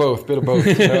Beach? Bit of both.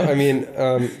 I mean,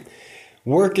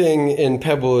 working in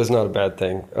Pebble is not a bad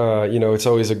thing. It's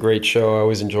always a great show. I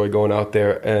always enjoy going out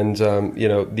there. And,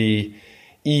 the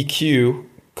EQ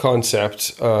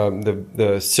concept,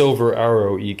 the Silver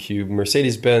Arrow EQ,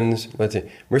 Mercedes-Benz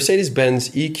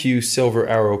EQ Silver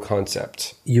Arrow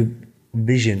concept.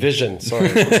 Vision, sorry.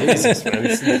 Jesus, man.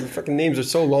 The fucking names are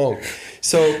so long.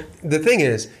 So the thing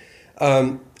is,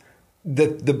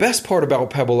 the best part about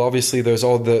Pebble, obviously, there's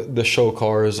all the show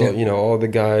cars, all the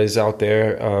guys out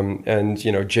there, and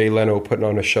Jay Leno putting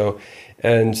on a show,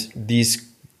 and these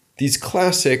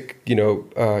classic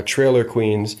trailer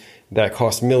queens that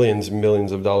cost millions and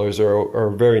millions of dollars are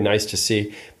very nice to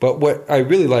see. But what I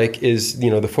really like is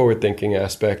the forward thinking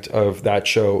aspect of that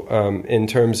show in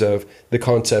terms of the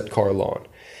concept car lawn.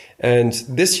 And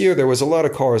this year there was a lot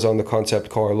of cars on the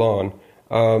concept car lawn.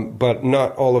 But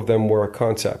not all of them were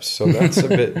concepts, so that's a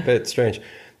bit strange.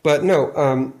 But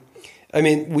no, I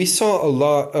mean, we saw a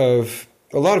lot of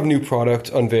new product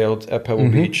unveiled at Pebble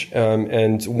Beach,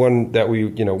 and one that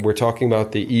we're talking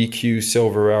about, the EQ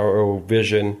Silver Arrow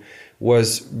Vision,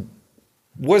 was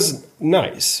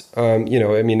nice. I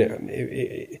mean,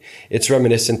 it's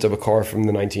reminiscent of a car from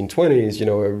the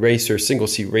 1920s, a single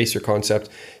seat racer concept.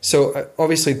 So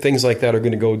obviously things like that are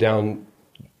going to go down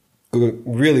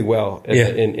really well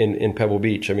in Pebble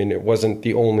Beach. I mean, it wasn't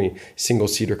the only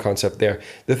single-seater concept there.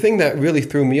 The thing that really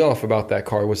threw me off about that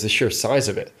car was the sheer size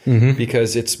of it,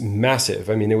 because it's massive.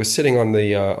 I mean, it was sitting on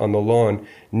the lawn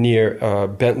near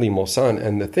Bentley Mulsanne,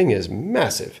 and the thing is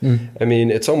massive. I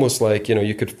mean, it's almost like,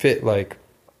 you could fit like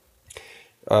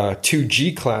 2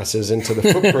 G classes into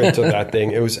the footprint of that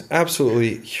thing. It was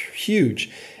absolutely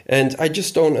huge. And I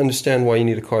just don't understand why you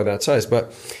need a car that size.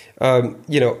 But,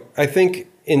 I think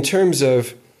in terms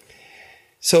of,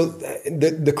 so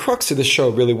the crux of the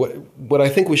show, really, what I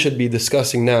think we should be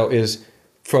discussing now is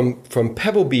from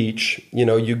Pebble Beach,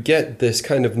 you get this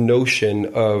kind of notion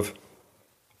of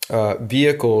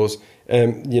vehicles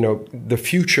and, the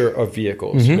future of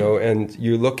vehicles, and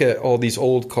you look at all these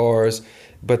old cars,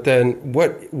 but then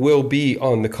what will be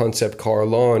on the concept car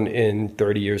lawn in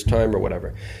 30 years' time or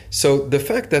whatever. So the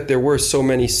fact that there were so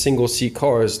many single-seat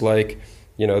cars like,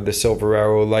 the Silver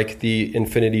Arrow, like the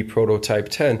Infiniti Prototype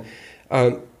 10,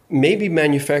 maybe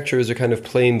manufacturers are kind of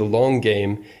playing the long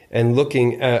game and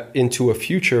looking into a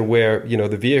future where,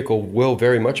 the vehicle will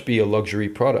very much be a luxury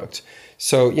product.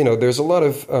 So, there's a lot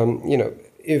of,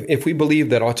 if we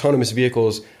believe that autonomous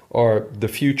vehicles are the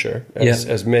future,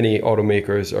 as many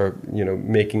automakers are,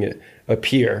 making it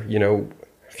appear,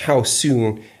 how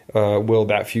soon will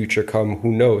that future come?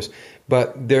 Who knows?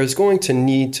 But there's going to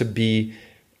need to be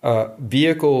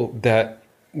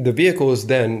the vehicles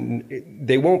then,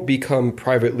 they won't become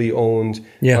privately owned,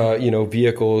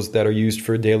 vehicles that are used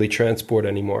for daily transport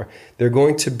anymore. They're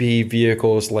going to be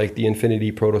vehicles like the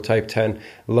Infiniti Prototype 10,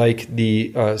 like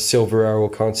the Silver Arrow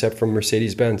concept from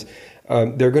Mercedes-Benz.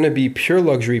 They're going to be pure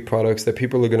luxury products that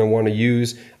people are going to want to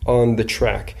use on the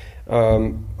track,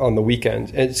 on the weekend.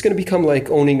 And it's going to become like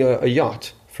owning a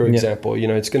yacht, for example.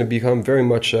 It's going to become very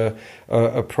much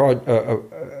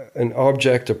an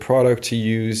object, a product to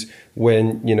use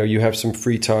when you have some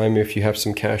free time, if you have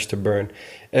some cash to burn,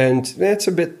 and it's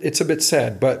a bit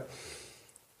sad. But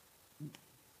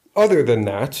other than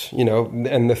that,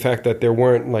 and the fact that there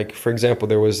weren't, like, for example,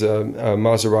 there was a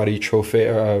Maserati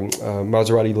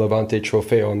Maserati Levante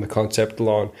Trofeo on the concept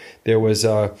lawn. There was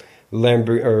a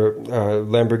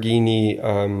Lamborghini.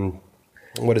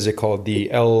 What is it called? The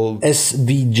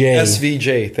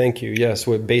SVJ. Thank you. Yes,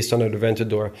 based on an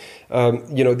Aventador.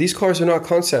 These cars are not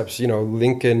concepts.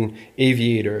 Lincoln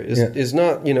Aviator is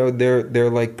not. They're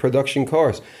like production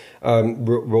cars.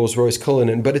 Rolls-Royce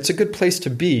Cullinan, but it's a good place to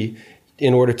be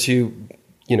in order to,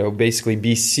 basically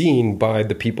be seen by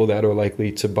the people that are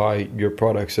likely to buy your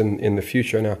products in the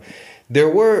future. Now, there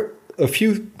were a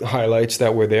few highlights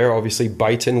that were there. Obviously,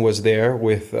 Byton was there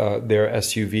with their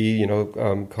SUV,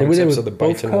 concepts of the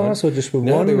Byton cars, or just with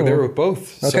one? No, they were there with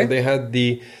both. Okay. So they had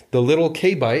the little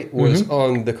K-Byte was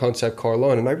on the concept car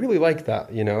lawn, and I really like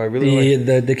that. I really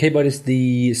like the K-Byte is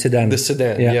the sedan. The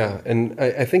sedan, yeah. And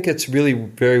I think it's really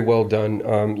very well done.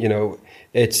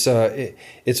 It's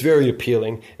very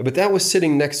appealing. But that was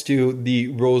sitting next to the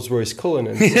Rolls-Royce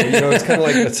Cullinan. So, it's kind of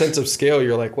like a sense of scale.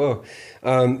 You're like, whoa.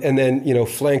 And then,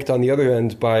 flanked on the other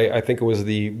end by, I think it was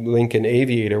the Lincoln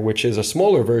Aviator, which is a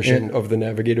smaller version of the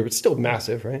Navigator, but still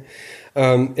massive, right?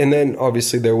 And then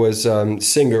obviously there was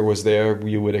Singer was there.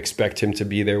 You would expect him to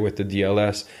be there with the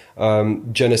DLS.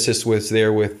 Genesis was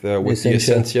there with the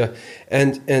Essentia.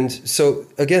 And so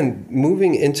again,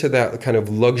 moving into that kind of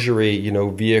luxury,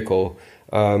 vehicle,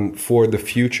 for the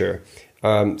future.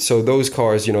 So those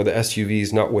cars, the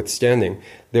SUVs notwithstanding,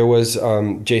 there was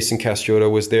Jason Castriota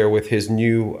was there with his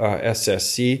new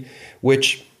SSC,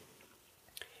 which,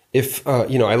 if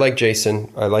I like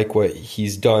Jason, I like what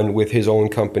he's done with his own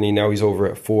company. Now he's over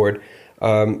at Ford.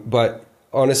 But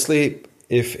honestly,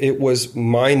 if it was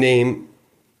my name,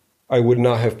 I would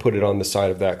not have put it on the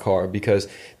side of that car, because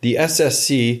the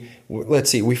SSC, let's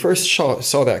see, we first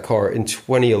saw that car in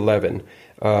 2011,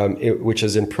 which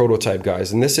is in prototype,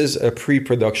 guys. And this is a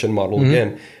pre-production model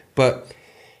again. But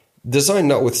design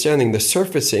notwithstanding, the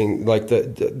surfacing, like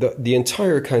the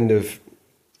entire kind of,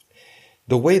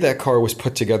 the way that car was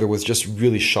put together was just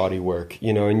really shoddy work,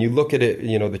 and you look at it,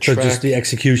 the track. So just the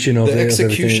execution of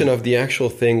of the actual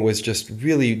thing was just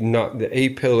really not, the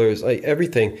A-pillars, like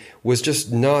everything was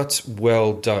just not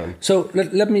well done. So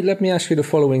let me ask you the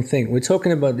following thing. We're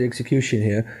talking about the execution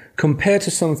here. Compared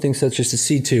to something such as the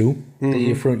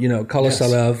C2, from, Carlos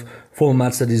Salav, former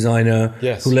Mazda designer,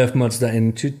 who left Mazda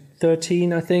in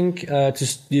 2013, I think,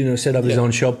 to set up his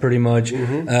own shop pretty much.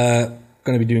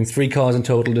 Going to be doing 3 cars in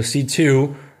total. The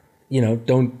C2,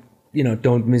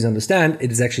 don't misunderstand.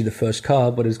 It is actually the first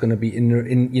car, but it's going to be in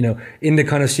the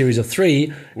kind of series of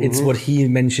 3. It's what he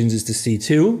mentions is the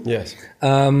C2. Yes.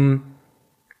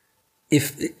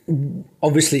 If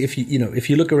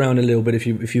you look around a little bit,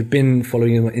 if you've been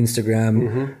following him on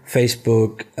Instagram,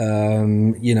 Facebook,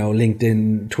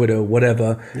 LinkedIn, Twitter,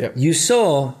 whatever, you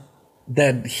saw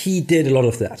that he did a lot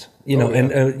of that.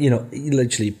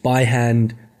 Literally by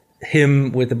hand.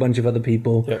 Him with a bunch of other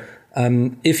people.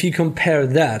 If you compare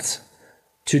that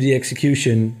to the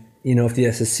execution, of the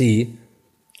SSC,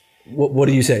 what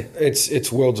do you say?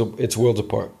 It's worlds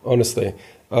apart, honestly.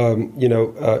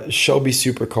 Shelby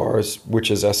Supercars, which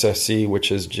is SSC,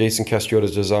 which is Jason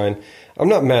Castriota's design. I'm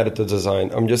not mad at the design.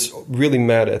 I'm just really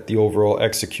mad at the overall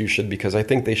execution, because I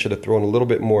think they should have thrown a little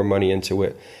bit more money into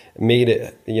it. Made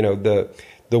it,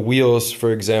 the wheels,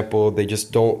 for example, they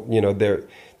just don't,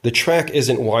 the track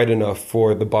isn't wide enough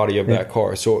for the body of that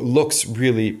car, so it looks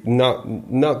really not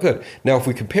good. Now, if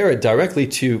we compare it directly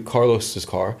to Carlos's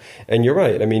car, and you're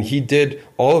right, I mean, he did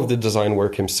all of the design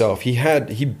work himself.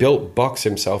 He built bucks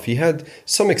himself. He had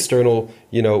some external,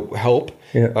 help,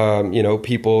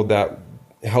 people that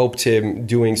helped him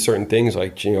doing certain things,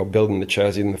 like, building the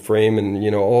chassis and the frame and,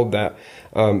 all of that,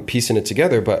 piecing it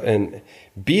together. And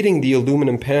beating the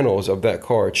aluminum panels of that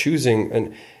car,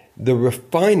 choosing the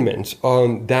refinement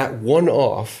on that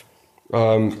one-off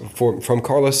from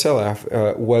Carlos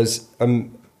Salav was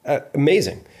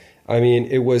amazing. I mean,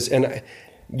 it was, and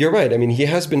you're right. I mean, he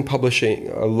has been publishing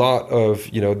a lot of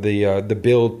the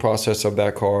build process of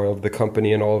that car, of the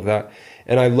company, and all of that.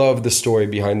 And I love the story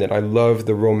behind it. I love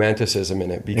the romanticism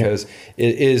in it, because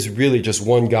it is really just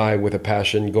one guy with a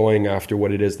passion going after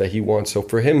what it is that he wants. So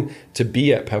for him to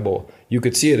be at Pebble, you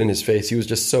could see it in his face. He was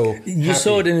just so happy. You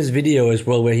saw it in his video as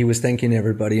well, where he was thanking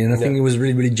everybody. And I think it was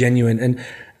really, really genuine. And,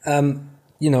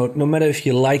 no matter if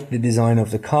you like the design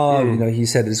of the car, he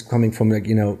said it's coming from the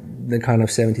kind of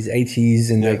 70s,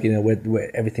 80s, and where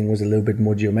everything was a little bit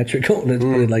more geometrical, let's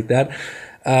put it like that.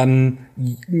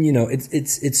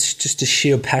 It's just a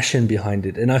sheer passion behind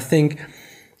it. And I think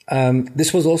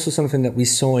this was also something that we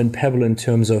saw in Pebble in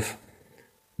terms of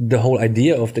the whole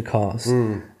idea of the cars.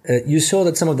 You saw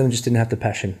that some of them just didn't have the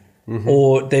passion,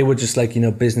 or they were just like,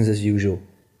 business as usual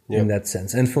in that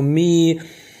sense. And for me,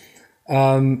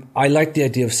 I like the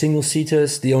idea of single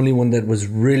seaters. The only one that was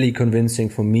really convincing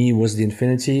for me was the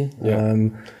Infiniti.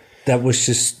 That was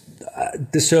just,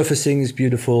 the surfacing is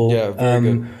beautiful. Yeah, very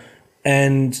good.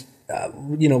 And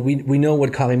we know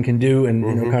what Karim can do,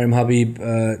 and Karim Habib.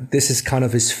 This is kind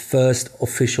of his first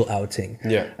official outing.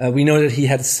 We know that he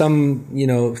had some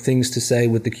things to say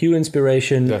with the Q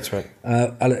inspiration. That's right.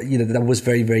 That was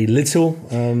very, very little.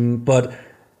 But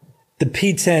the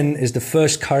P10 is the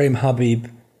first Karim Habib,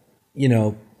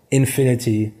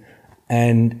 Infiniti,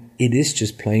 and it is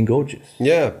just plain gorgeous.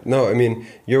 Yeah, no, I mean,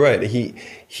 you're right.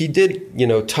 He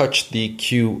did touch the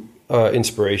Q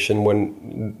inspiration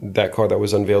when that car that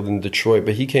was unveiled in Detroit,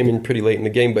 but he came in pretty late in the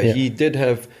game. But he did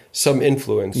have some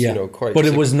influence, quite. But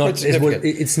it was not.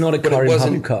 It's not a Karim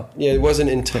Habib car. Yeah, it wasn't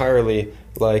entirely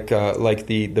like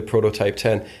the prototype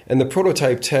 10. And the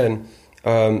prototype 10,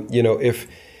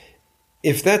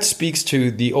 if that speaks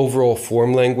to the overall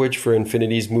form language for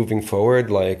Infinitis moving forward,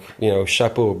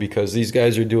 chapeau, because these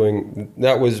guys are doing,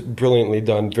 that was brilliantly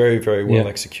done, very, very well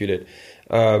executed.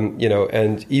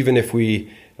 And even if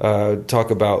we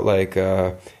talk about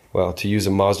to use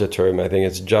a Mazda term, I think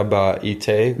it's Jabba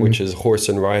Ite, which is horse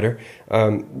and rider.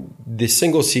 The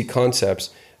single seat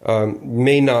concepts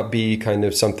may not be kind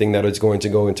of something that is going to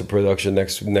go into production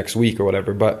next week or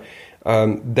whatever, but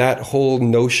that whole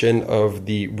notion of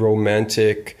the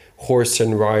romantic horse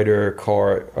and rider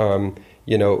car,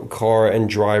 car and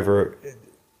driver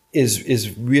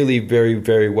is really very,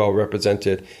 very well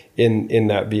represented in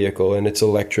that vehicle, and it's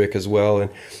electric as well. And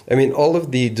I mean, all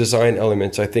of the design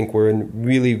elements, I think, were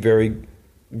really very,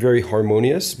 very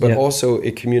harmonious, but also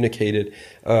it communicated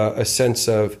a sense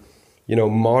of,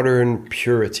 modern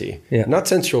purity, not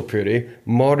sensual purity,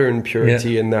 modern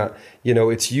purity, in that,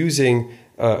 it's using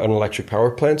an electric power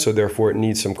plant, so therefore it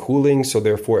needs some cooling, so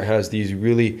therefore it has these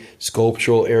really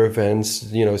sculptural air vents,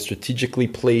 strategically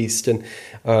placed and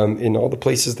in all the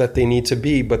places that they need to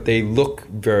be, but they look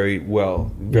very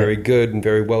well, very good and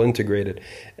very well integrated.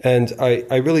 And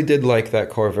I really did like that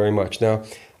car very much. Now,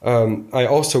 I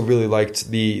also really liked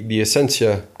the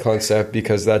Essentia concept,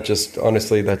 because that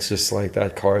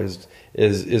car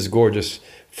is gorgeous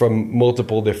from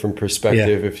multiple different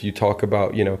perspectives. If you talk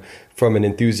about, from an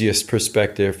enthusiast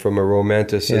perspective, from a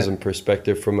romanticism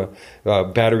perspective, from a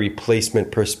battery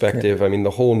placement perspective. I mean,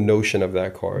 the whole notion of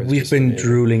that car is We've been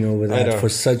drooling over that for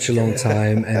such a long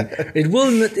time, and it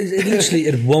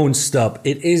won't stop.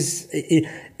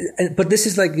 But this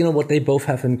is like, what they both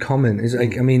have in common is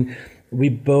like, I mean, we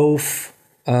both,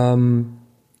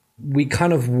 we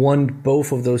kind of want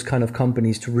both of those kind of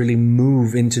companies to really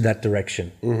move into that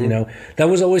direction. That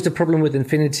was always the problem with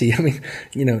Infiniti. I mean,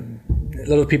 a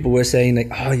lot of people were saying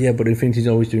like, oh yeah, but Infiniti's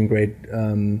always doing great,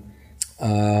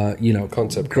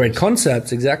 great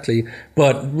concepts, exactly.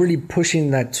 But really pushing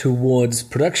that towards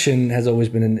production has always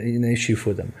been an issue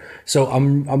for them. So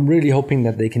I'm really hoping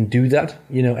that they can do that,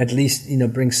 at least,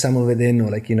 bring some of it in, or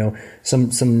like,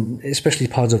 some, especially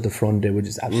parts of the front there, which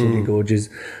is absolutely gorgeous.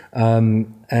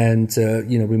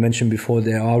 We mentioned before,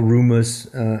 there are rumors,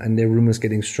 and there are rumors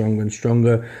getting stronger and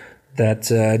stronger, that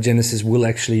Genesis will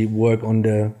actually work on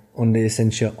the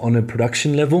Essentia on a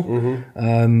production level.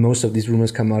 Most of these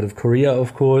rumors come out of Korea,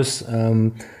 of course.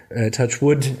 Touch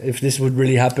wood, if this would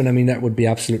really happen, I mean, that would be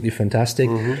absolutely fantastic.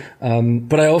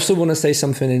 But I also want to say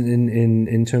something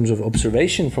in terms of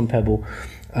observation from Pebble.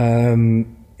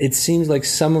 It seems like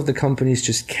some of the companies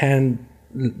just can't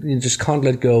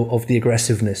let go of the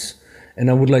aggressiveness. And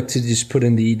I would like to just put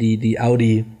in the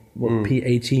Audi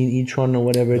P18 e-tron or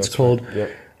whatever it's called.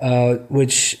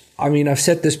 Which, I mean, I've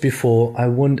said this before, I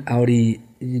want Audi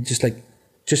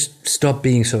just stop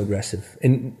being so aggressive.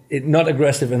 And not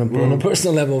aggressive on a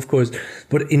personal level, of course,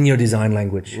 but in your design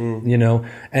language,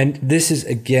 And this is,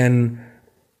 again,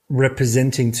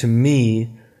 representing to me,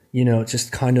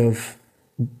 just kind of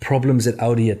problems at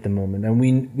Audi at the moment. And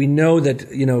we know that,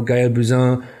 Gaël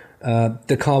Buzyn,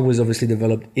 the car was obviously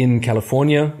developed in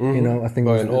California, I think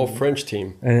by an all-French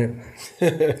team.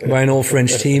 By an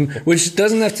all-French team, which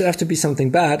doesn't have to be something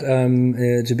bad,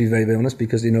 to be very, very honest,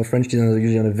 because, French designers are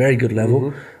usually on a very good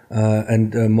level,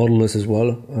 and modelers as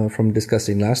well, from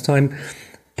discussing last time.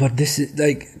 But this is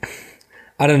like,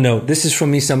 I don't know, this is for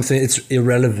me something, it's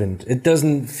irrelevant. It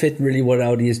doesn't fit really what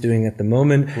Audi is doing at the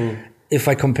moment. If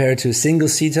I compare it to a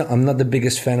single-seater, I'm not the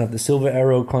biggest fan of the Silver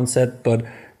Arrow concept, but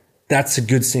that's a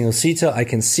good single-seater. I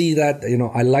can see that.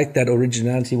 I like that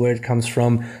originality, where it comes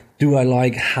from. Do I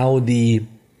like how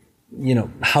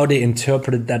how they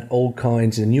interpreted that old car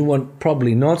into the new one?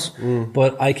 Probably not.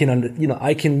 But I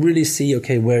can really see,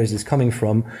 okay, where is this coming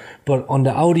from? But on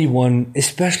the Audi one,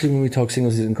 especially when we talk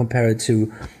single-seater and compare it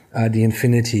to the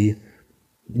Infiniti,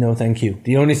 no, thank you.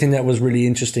 The only thing that was really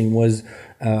interesting was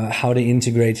how they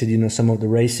integrated, some of the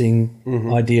racing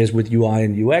ideas with UI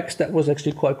and UX. That was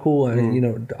actually quite cool.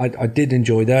 And, I did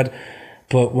enjoy that.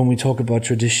 But when we talk about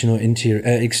traditional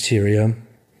exterior,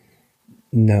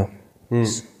 no,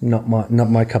 it's not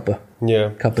my cup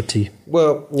of tea.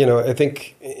 Well, I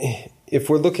think if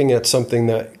we're looking at something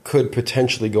that could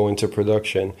potentially go into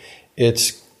production,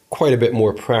 it's quite a bit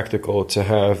more practical to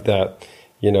have that,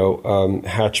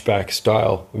 hatchback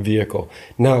style vehicle.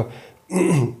 Now,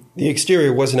 the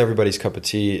exterior wasn't everybody's cup of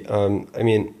tea. I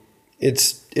mean,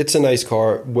 it's a nice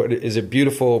car. What is it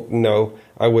beautiful? No,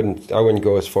 I wouldn't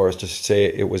go as far as to say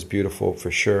it was beautiful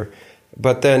for sure.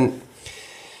 But then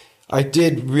I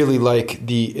did really like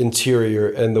the interior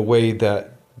and the way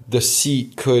that the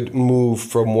seat could move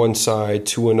from one side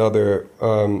to another,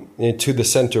 to the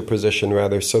center position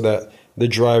rather, so that the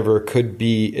driver could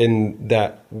be in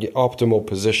that optimal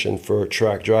position for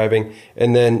track driving.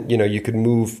 And then, you could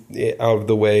move out of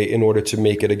the way in order to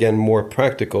make it, again, more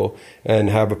practical and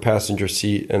have a passenger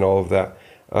seat and all of that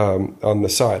on the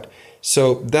side.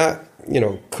 So that,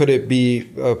 could it be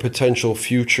a potential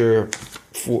future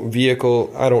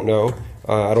vehicle? I don't know.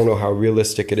 I don't know how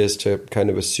realistic it is to kind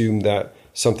of assume that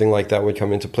something like that would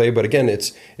come into play. But again,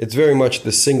 it's very much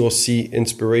the single seat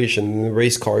inspiration, the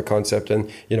race car concept, and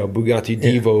Bugatti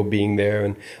Divo being there,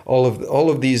 and all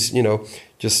of these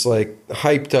just like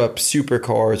hyped up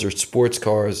supercars or sports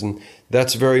cars, and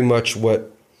that's very much what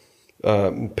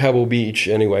Pebble Beach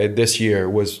anyway this year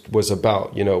was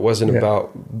about. It wasn't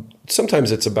about.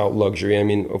 Sometimes it's about luxury. I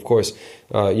mean, of course,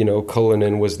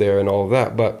 Cullinan was there and all of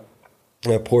that, but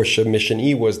Porsche Mission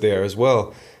E was there as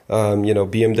well.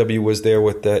 BMW was there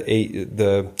with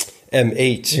the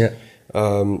M8. Yeah.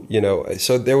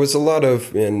 So there was a lot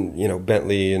of, and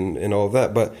Bentley and all of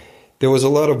that, but there was a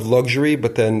lot of luxury.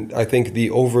 But then I think the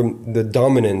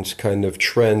dominant kind of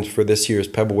trend for this year's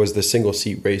Pebble was the single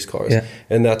seat race cars,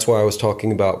 and that's why I was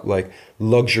talking about like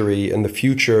luxury and the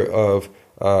future of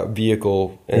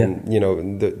vehicle,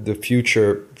 and the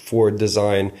future for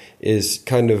design is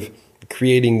kind of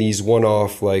creating these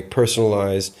one-off, like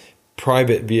personalized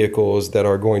private vehicles that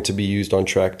are going to be used on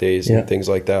track days and things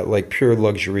like that, like pure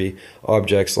luxury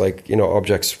objects, like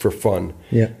objects for fun.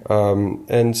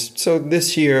 And so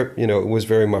this year, it was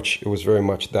very much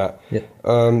that.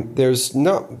 There's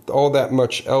not all that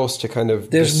much else to kind of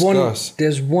discuss.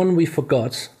 There's one we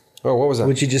forgot. Oh, what was that?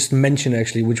 Which you just mentioned,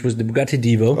 actually, which was the Bugatti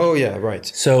Divo. Oh yeah, right.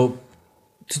 So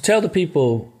to tell the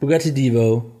people, Bugatti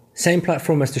Divo, same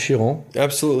platform as the Chiron.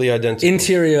 Absolutely identical.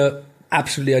 Interior,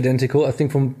 absolutely identical. I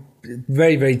think from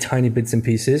very, very tiny bits and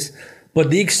pieces. But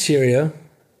the exterior,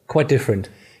 quite different.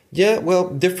 Yeah, well,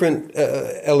 different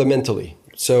elementally.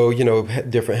 So,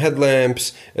 different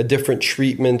headlamps, a different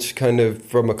treatment kind of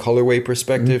from a colorway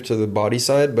perspective to the body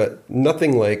side, but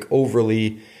nothing like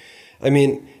overly... I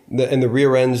mean... And the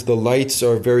rear ends, the lights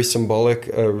are very symbolic,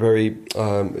 very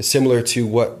similar to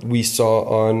what we saw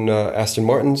on Aston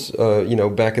Martins,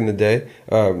 back in the day.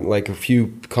 Like a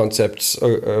few concepts,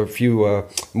 a few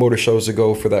motor shows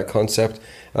ago for that concept.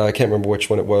 I can't remember which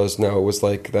one it was now. It was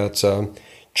like that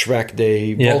track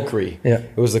day Valkyrie. Yeah.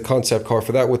 It was the concept car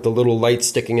for that with the little lights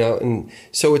sticking out. And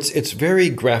so it's very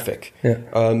graphic. Yeah.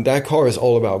 That car is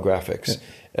all about graphics.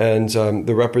 Yeah. And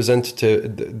the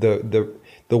representative,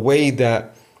 the way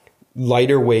that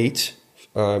lighter weight,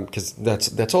 because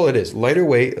that's all it is. Lighter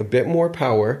weight, a bit more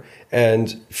power,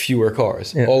 and fewer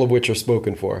cars, all of which are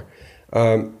spoken for.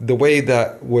 The way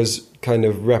that was kind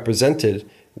of represented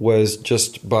was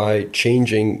just by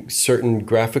changing certain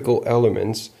graphical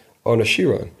elements on a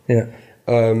Chiron. Yeah.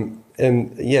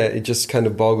 It just kind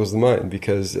of boggles the mind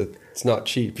because it's not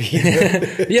cheap.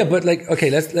 Yeah, but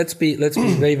let's be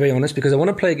very, very honest, because I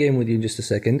want to play a game with you in just a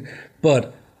second,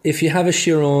 but if you have a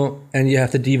Chiron and you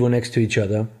have the Divo next to each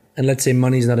other, and let's say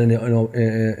money's not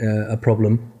a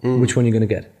problem, which one are you going to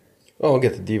get? Oh, I'll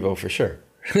get the Divo for sure.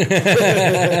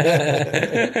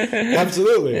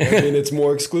 Absolutely. I mean, it's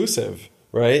more exclusive,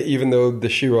 right? Even though the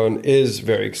Chiron is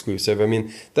very exclusive. I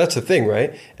mean, that's the thing,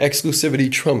 right?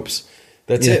 Exclusivity trumps.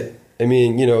 That's it. I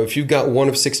mean, if you've got one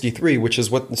of 63, which is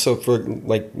to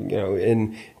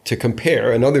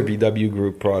compare another VW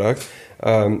Group product,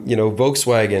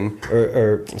 Volkswagen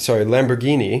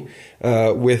Lamborghini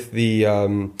with the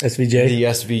SVJ. The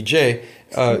SVJ,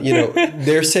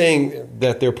 they're saying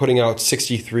that they're putting out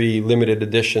 63 limited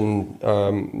edition,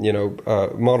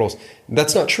 models.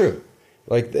 That's not true.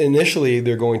 Like initially,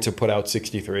 they're going to put out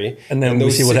 63, and then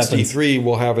those 63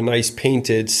 will have a nice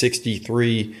painted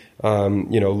 63,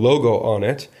 logo on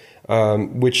it,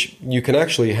 which you can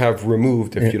actually have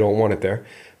removed if you don't want it there,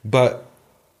 but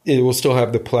it will still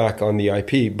have the plaque on the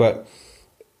IP. But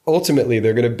ultimately,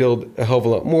 they're going to build a hell of a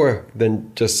lot more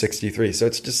than just 63. So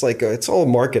it's just like it's all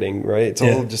marketing, right? It's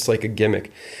all just like a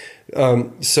gimmick.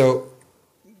 But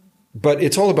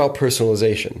it's all about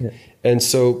personalization, and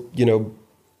so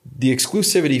the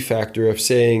exclusivity factor of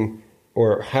saying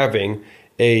or having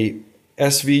a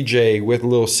SVJ with a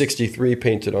little 63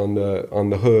 painted on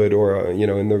the hood or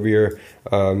in the rear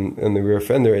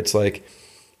fender, it's like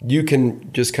you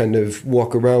can just kind of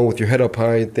walk around with your head up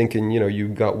high thinking you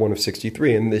got one of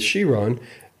 63. And the Chiron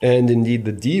and indeed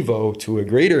the Divo to a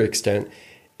greater extent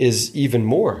is even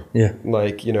more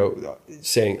like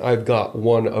saying I've got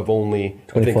one of only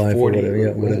 25 I think 40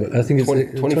 or whatever. I think it's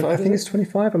 25. I think it's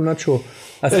 25. I'm not sure.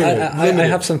 I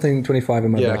have something 25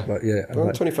 in my back, but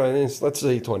 25 is, let's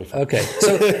say 25. Okay,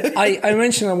 so I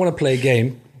mentioned I want to play a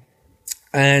game,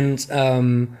 and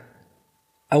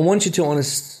I want you to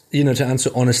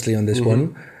answer honestly on this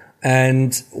one,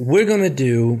 and we're gonna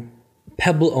do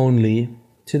Pebble only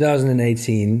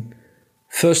 2018.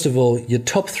 First of all, your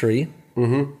top three.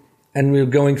 And we're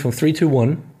going from 3 to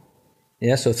 1.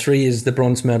 Yeah, so 3 is the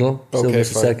bronze medal, silver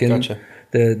is the second. Gotcha.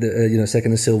 The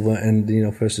second is silver,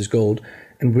 and first is gold.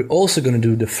 And we're also going to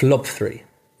do the flop 3.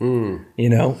 You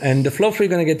know, and the flop 3 we're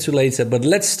going to get to later. But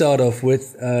let's start off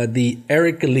with the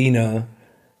Eric Galina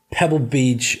Pebble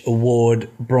Beach Award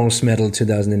Bronze Medal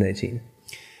 2018.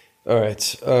 All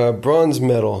right, bronze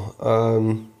medal.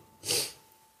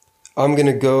 I'm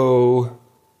gonna go.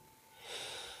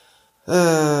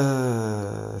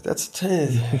 That's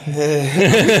 10.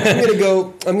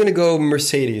 I'm gonna go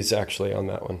Mercedes actually on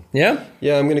that one. Yeah?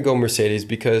 Yeah, I'm gonna go Mercedes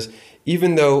because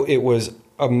even though it was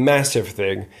a massive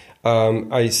thing,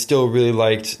 I still really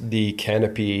liked the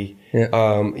canopy.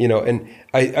 Yeah. You know, and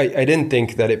I didn't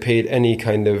think that it paid any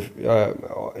kind of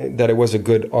that it was a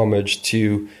good homage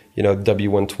to, you know,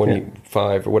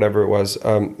 W125 or whatever it was.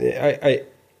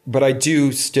 But I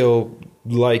do still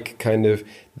like kind of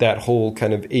that whole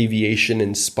kind of aviation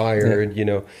inspired, you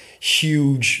know,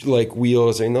 huge like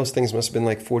wheels. I mean, those things must have been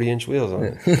like 40-inch wheels on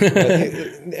it.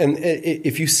 And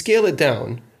if you scale it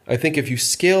down, I think if you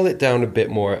scale it down a bit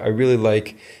more, I really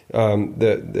like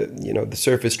the you know, the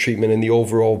surface treatment and the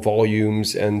overall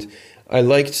volumes, and I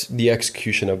liked the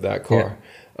execution of that car.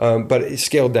 But it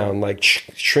scaled down, like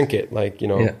shrink it, like, you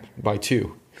know, by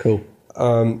 2. Cool.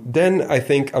 Then I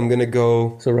think I'm gonna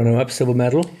go. So runner-up, silver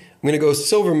medal. I'm gonna go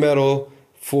silver medal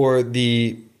for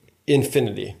the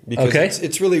Infinity because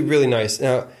it's really, really nice.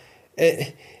 Now,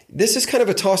 this is kind of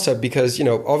a toss-up because, you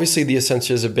know, obviously the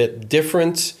Essentia is a bit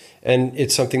different and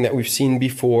it's something that we've seen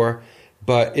before,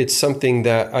 but it's something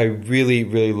that I really,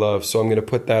 really love. So I'm going to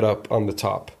put that up on the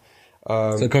top.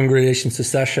 So congratulations to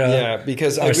Sasha. Yeah,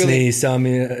 because Arseny,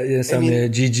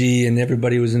 Samir, Gigi, and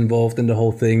everybody was involved in the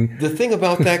whole thing. The thing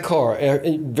about that car,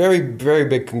 very, very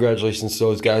big congratulations to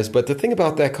those guys. But the thing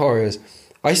about that car is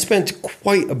I spent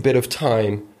quite a bit of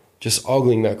time just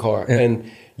ogling that car. Yeah.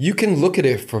 And you can look at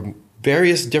it from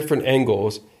various different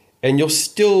angles and you'll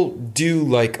still do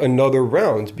like another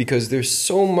round because there's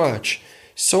so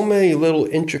many little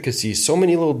intricacies, so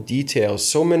many little details,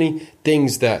 so many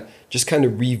things that just kind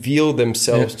of reveal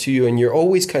themselves to you, and you're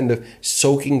always kind of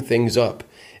soaking things up.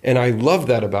 And I love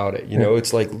that about it. You know,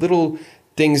 it's like little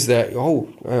things that,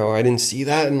 I didn't see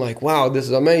that, and like, wow, this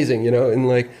is amazing, you know, and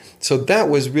like, so that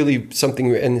was really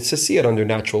something, and to see it under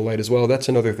natural light as well. That's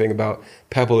another thing about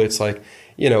Pebble. It's like,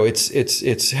 you know,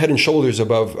 it's head and shoulders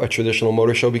above a traditional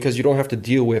motor show because you don't have to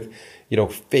deal with, you know,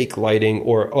 fake lighting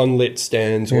or unlit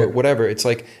stands or whatever. It's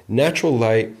like natural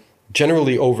light,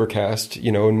 generally overcast.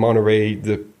 You know, in Monterey,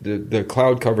 the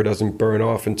cloud cover doesn't burn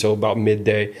off until about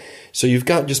midday. So you've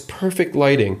got just perfect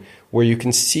lighting where you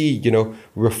can see, you know,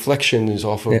 reflections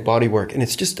off of bodywork. And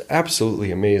it's just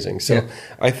absolutely amazing. So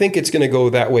I think it's going to go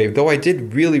that way. Though I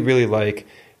did really, really like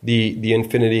the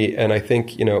Infinity. And I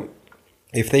think, you know,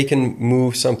 if they can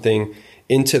move something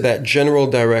into that general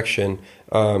direction,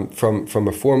 from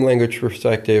a form language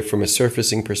perspective, from a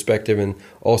surfacing perspective, and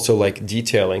also like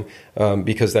detailing,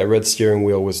 because that red steering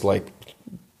wheel was like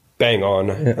bang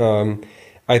on.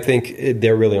 I think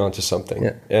they're really onto something.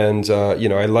 Yeah. And, you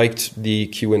know, I liked the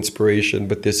Q Inspiration,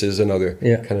 but this is another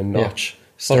kind of notch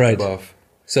step above.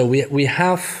 So we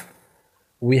have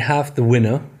the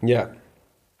winner. Yeah.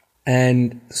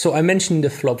 And so I mentioned the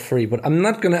flop 3, but I'm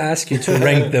not going to ask you to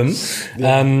rank them.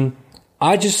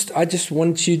 I just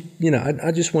want you, you know,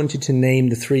 I just want you to name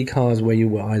the 3 cars where you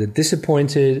were either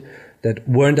disappointed, that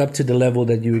weren't up to the level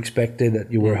that you expected,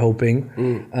 that you were hoping,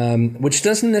 which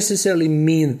doesn't necessarily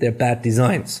mean that they're bad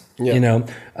designs. You know,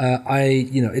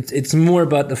 it's more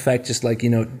about the fact, just like,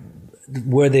 you know,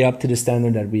 were they up to the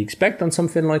standard that we expect on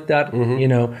something like that, you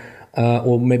know,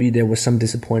 or maybe there was some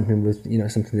disappointment with, you know,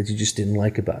 something that you just didn't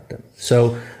like about them.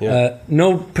 So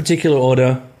no particular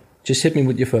order, just hit me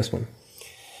with your first one.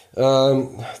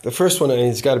 The first one,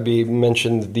 it's got to be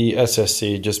mentioned, the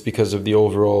SSC, just because of the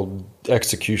overall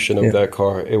execution of that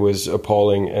car. It was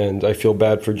appalling, and I feel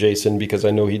bad for Jason because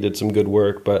I know he did some good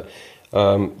work, but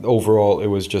overall it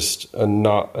was just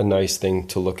not a nice thing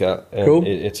to look at, and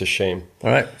it's a shame.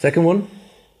 All right, second one?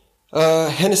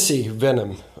 Hennessy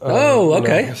Venom.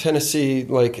 Okay. You know, Hennessy,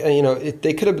 like, you know,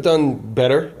 they could have done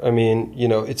better. I mean, you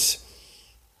know,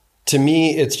 to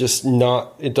me, it's just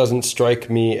not, it doesn't strike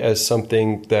me as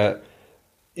something that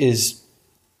is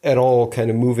at all kind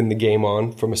of moving the game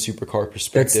on from a supercar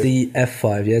perspective. That's the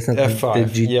F5, yeah? It's not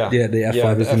F5, the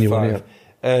F5 is the new one, yeah.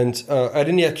 And I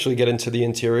didn't actually get into the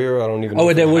interior. I don't even know.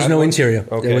 Oh, there was no interior.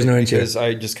 Okay, there was no interior. Because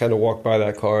I just kind of walked by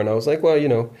that car and I was like, well, you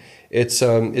know, it's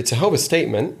a hell of a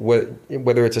statement.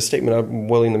 Whether it's a statement I'm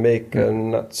willing to make,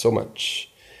 not so much.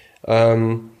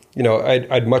 You know,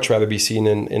 I'd much rather be seen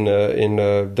in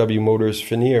a W Motors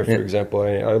Fenir, for example.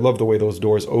 I love the way those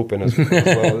doors open as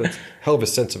well. It's a hell of a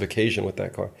sense of occasion with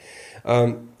that car.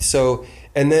 So,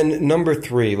 and then number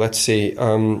 3, let's see.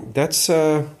 That's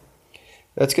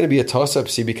That's going to be a toss-up,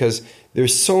 see, because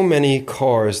there's so many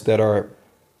cars that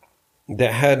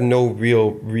had no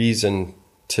real reason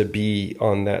to be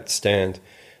on that stand.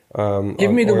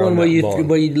 Give me the one where you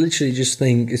literally just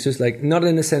think it's just like, not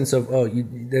in the sense of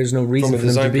there's no reason for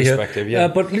them to be here, yeah.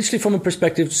 But literally from a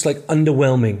perspective just like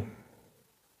underwhelming.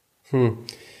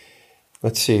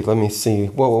 Let's see. Let me see.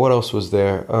 What else was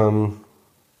there?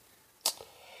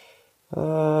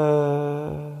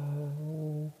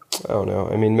 I don't know.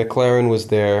 I mean, McLaren was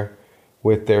there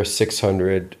with their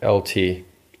 600 LT,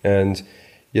 and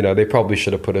they probably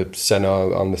should have put a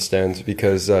Senna on the stand,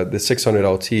 because the 600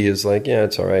 LT is like, yeah,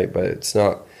 it's all right, but it's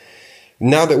not.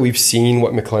 Now that we've seen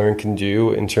what McLaren can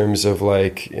do in terms of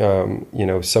like,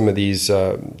 some of these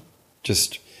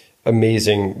just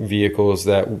amazing vehicles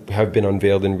that have been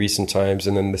unveiled in recent times,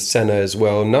 and then the Senna as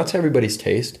well, not to everybody's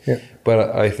taste,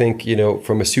 but I think,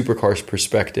 from a supercar's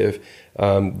perspective,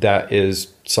 that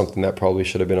is something that probably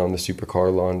should have been on the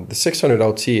supercar lawn. The 600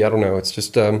 LT, I don't know, it's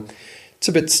just it's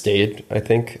a bit staid, I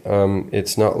think.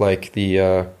 It's not like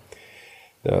the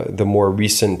more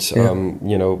recent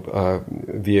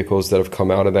vehicles that have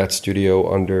come out of that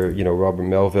studio under Robert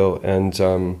Melville, and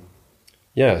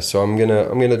so I'm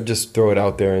gonna just throw it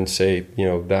out there and say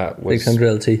that was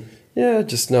 600 LT. Yeah,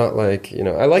 just not like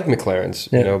I like McLarens,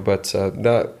 but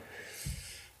that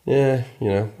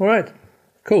All right,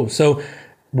 cool. So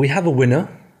we have a winner,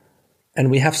 and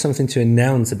we have something to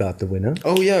announce about the winner.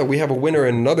 Oh yeah, we have a winner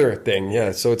in another thing.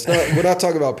 Yeah, so it's not we're not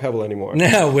talking about Pebble anymore.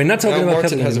 No, we're not talking about Martin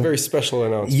Pebble has anymore. a very special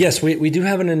announcement. Yes, we do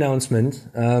have an announcement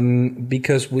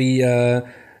because we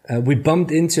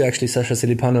bumped into actually Sasha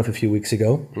Silipanov a few weeks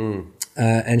ago,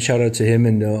 and shout out to him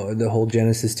and the whole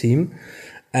Genesis team.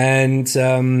 And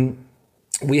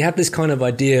we had this kind of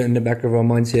idea in the back of our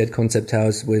minds here at Concept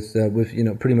House with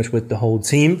pretty much with the whole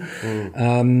team,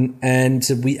 and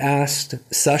we asked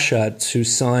Sasha to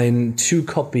sign 2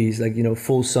 copies, like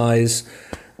full size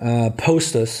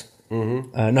posters.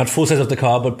 Not full size of the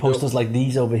car, but posters like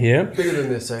these over here. Bigger than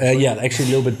this, actually. Actually a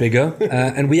little bit bigger.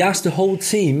 And we asked the whole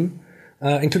team,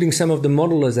 including some of the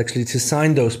modelers, actually, to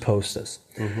sign those posters.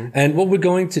 And what we're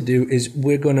going to do is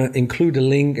we're going to include a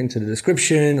link into the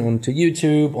description, onto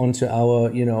YouTube, onto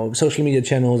our social media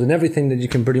channels, and everything that you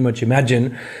can pretty much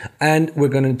imagine. And we're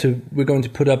going to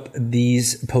put up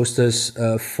these posters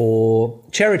for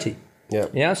charity.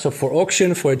 Yeah. So for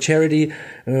auction, for a charity,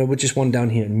 which is one down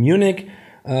here in Munich.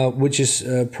 Which is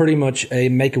pretty much a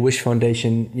Make-A-Wish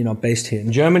Foundation, based here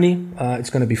in Germany. It's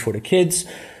going to be for the kids.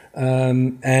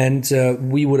 And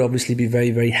we would obviously be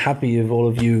very, very happy if all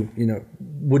of you,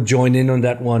 would join in on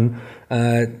that one.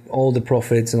 All the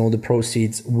profits and all the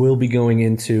proceeds will be going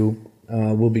into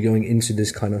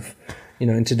this kind of,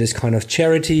 into this kind of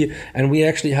charity. And we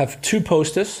actually have 2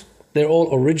 posters. They're all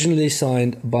originally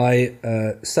signed by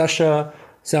Sasha,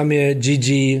 Samir,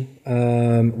 Gigi.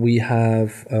 We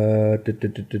have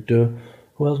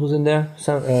who else was in there?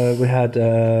 We had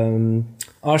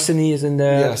Arseny is in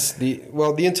there. Yes, the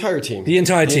entire team. The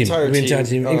entire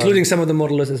team, including some of the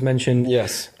modelers as mentioned.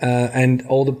 Yes, and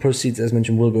all the proceeds as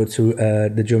mentioned will go to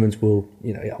the Germans will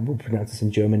we'll pronounce this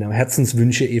in German now.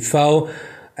 Herzenswünsche e.V.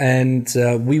 And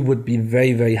we would be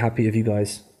very, very happy if you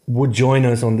guys would join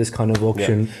us on this kind of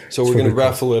auction. Yeah. So we're going to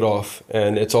raffle it off,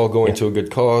 and it's all going to a good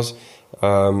cause.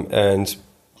 And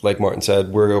like Martin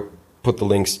said, we're going to put the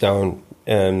links down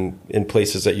and in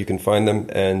places that you can find them,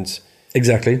 and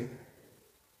exactly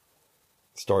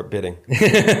start bidding.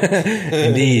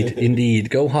 Indeed,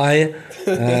 go high.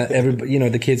 Everybody,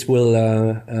 the kids will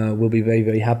be very,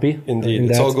 very happy.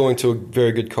 Indeed, it's all going to a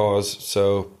very good cause.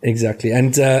 So exactly,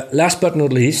 and last but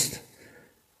not least,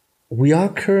 we are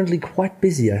currently quite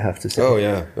busy, I have to say. Oh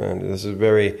yeah, man, this is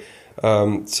very.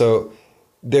 So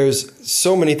there's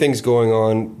so many things going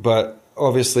on, but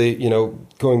obviously,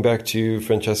 going back to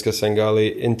Francesca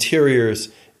Sangalli, interiors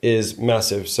is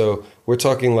massive. So we're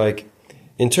talking like,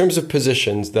 in terms of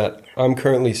positions that I'm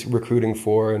currently recruiting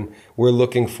for and we're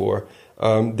looking for,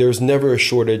 there's never a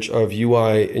shortage of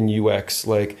UI and UX,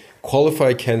 like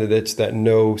qualified candidates that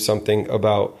know something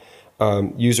about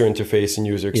user interface and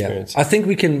user experience. I think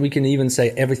we can even say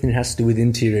everything has to do with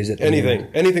interiors.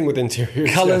 Anything with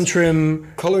interiors. Color and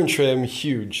trim,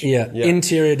 huge. Yeah.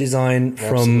 Interior design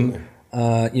from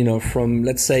from,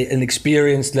 let's say, an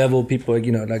experienced level, people,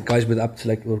 like guys with up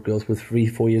to or girls with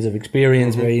 3-4 years of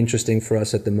experience, very interesting for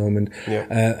us at the moment.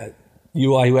 Yeah.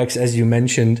 UI, UX, as you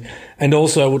mentioned. And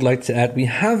also I would like to add, we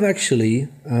have actually,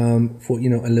 for,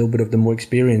 a little bit of the more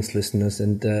experienced listeners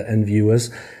and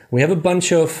viewers, we have a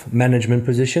bunch of management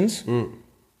positions,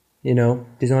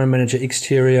 design manager,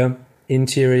 exterior,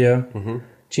 interior,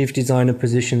 chief designer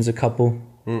positions, a couple.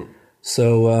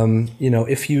 So,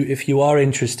 if you are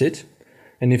interested,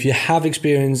 And if you have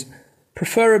experience,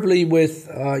 preferably with,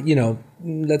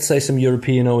 let's say some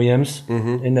European OEMs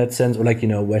in that sense, or like,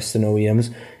 Western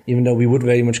OEMs, even though we would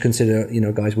very much consider,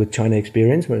 guys with China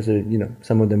experience, whereas,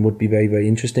 some of them would be very, very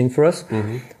interesting for us.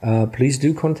 Please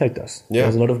do contact us. Yeah,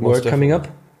 there's a lot of work coming up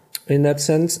in that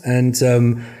sense. And,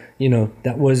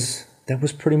 that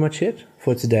was pretty much it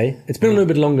for today. It's been a little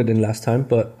bit longer than last time,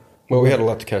 but... Well, we had a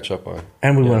lot to catch up on.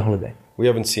 And we went on holiday. We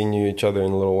haven't seen each other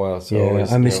in a little while. So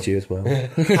I missed you as well.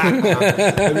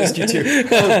 I missed you too.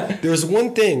 There's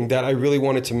one thing that I really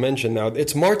wanted to mention now.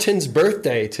 It's Martin's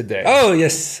birthday today. Oh,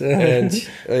 yes. And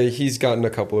he's gotten a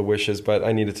couple of wishes, but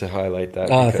I needed to highlight that.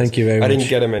 Oh, thank you very much. I didn't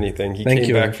get him anything. He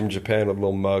came back from Japan with a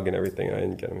little mug and everything. I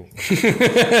didn't get him anything.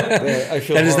 I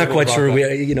feel that is not quite true.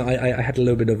 I had a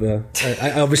little bit of a...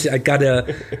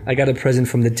 I got a present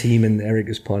from the team, and Eric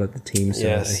is part of the team. So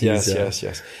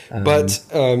yes. But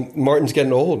Martin's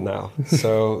getting old now,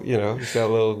 so he's got a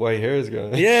little white hair.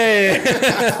 Well,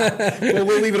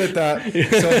 we'll leave it at that.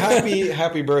 So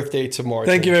happy birthday to Martin.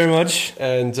 Thank you very much.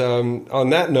 And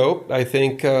on that note, I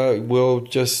think we'll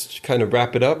just kind of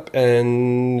wrap it up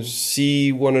and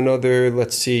see one another,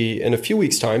 let's see, in a few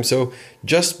weeks' time. So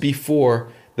just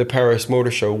before the Paris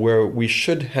Motor Show, where we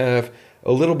should have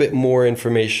a little bit more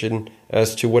information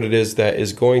as to what it is that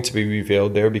is going to be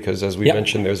revealed there, because as we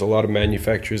mentioned, there's a lot of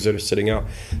manufacturers that are sitting out.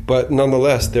 But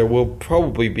nonetheless, there will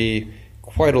probably be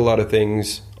quite a lot of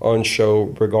things on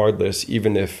show regardless,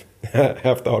 even if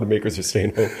half the automakers are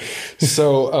staying home.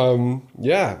 So,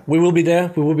 we will be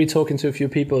there. We will be talking to a few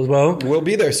people as well. We'll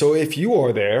be there. So if you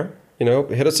are there,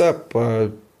 hit us up.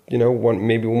 Maybe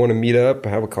we want to meet up,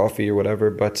 have a coffee or whatever,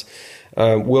 but...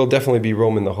 we'll definitely be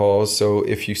roaming the halls. So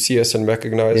if you see us and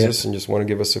recognize us and just want to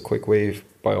give us a quick wave,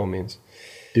 by all means,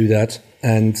 do that.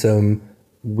 And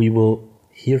we will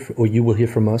hear, or you will hear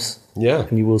from us. Yeah,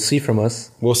 and you will see from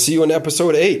us. We'll see you in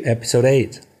episode 8. Episode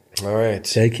 8. All right.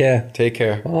 Take care. Take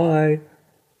care. Bye.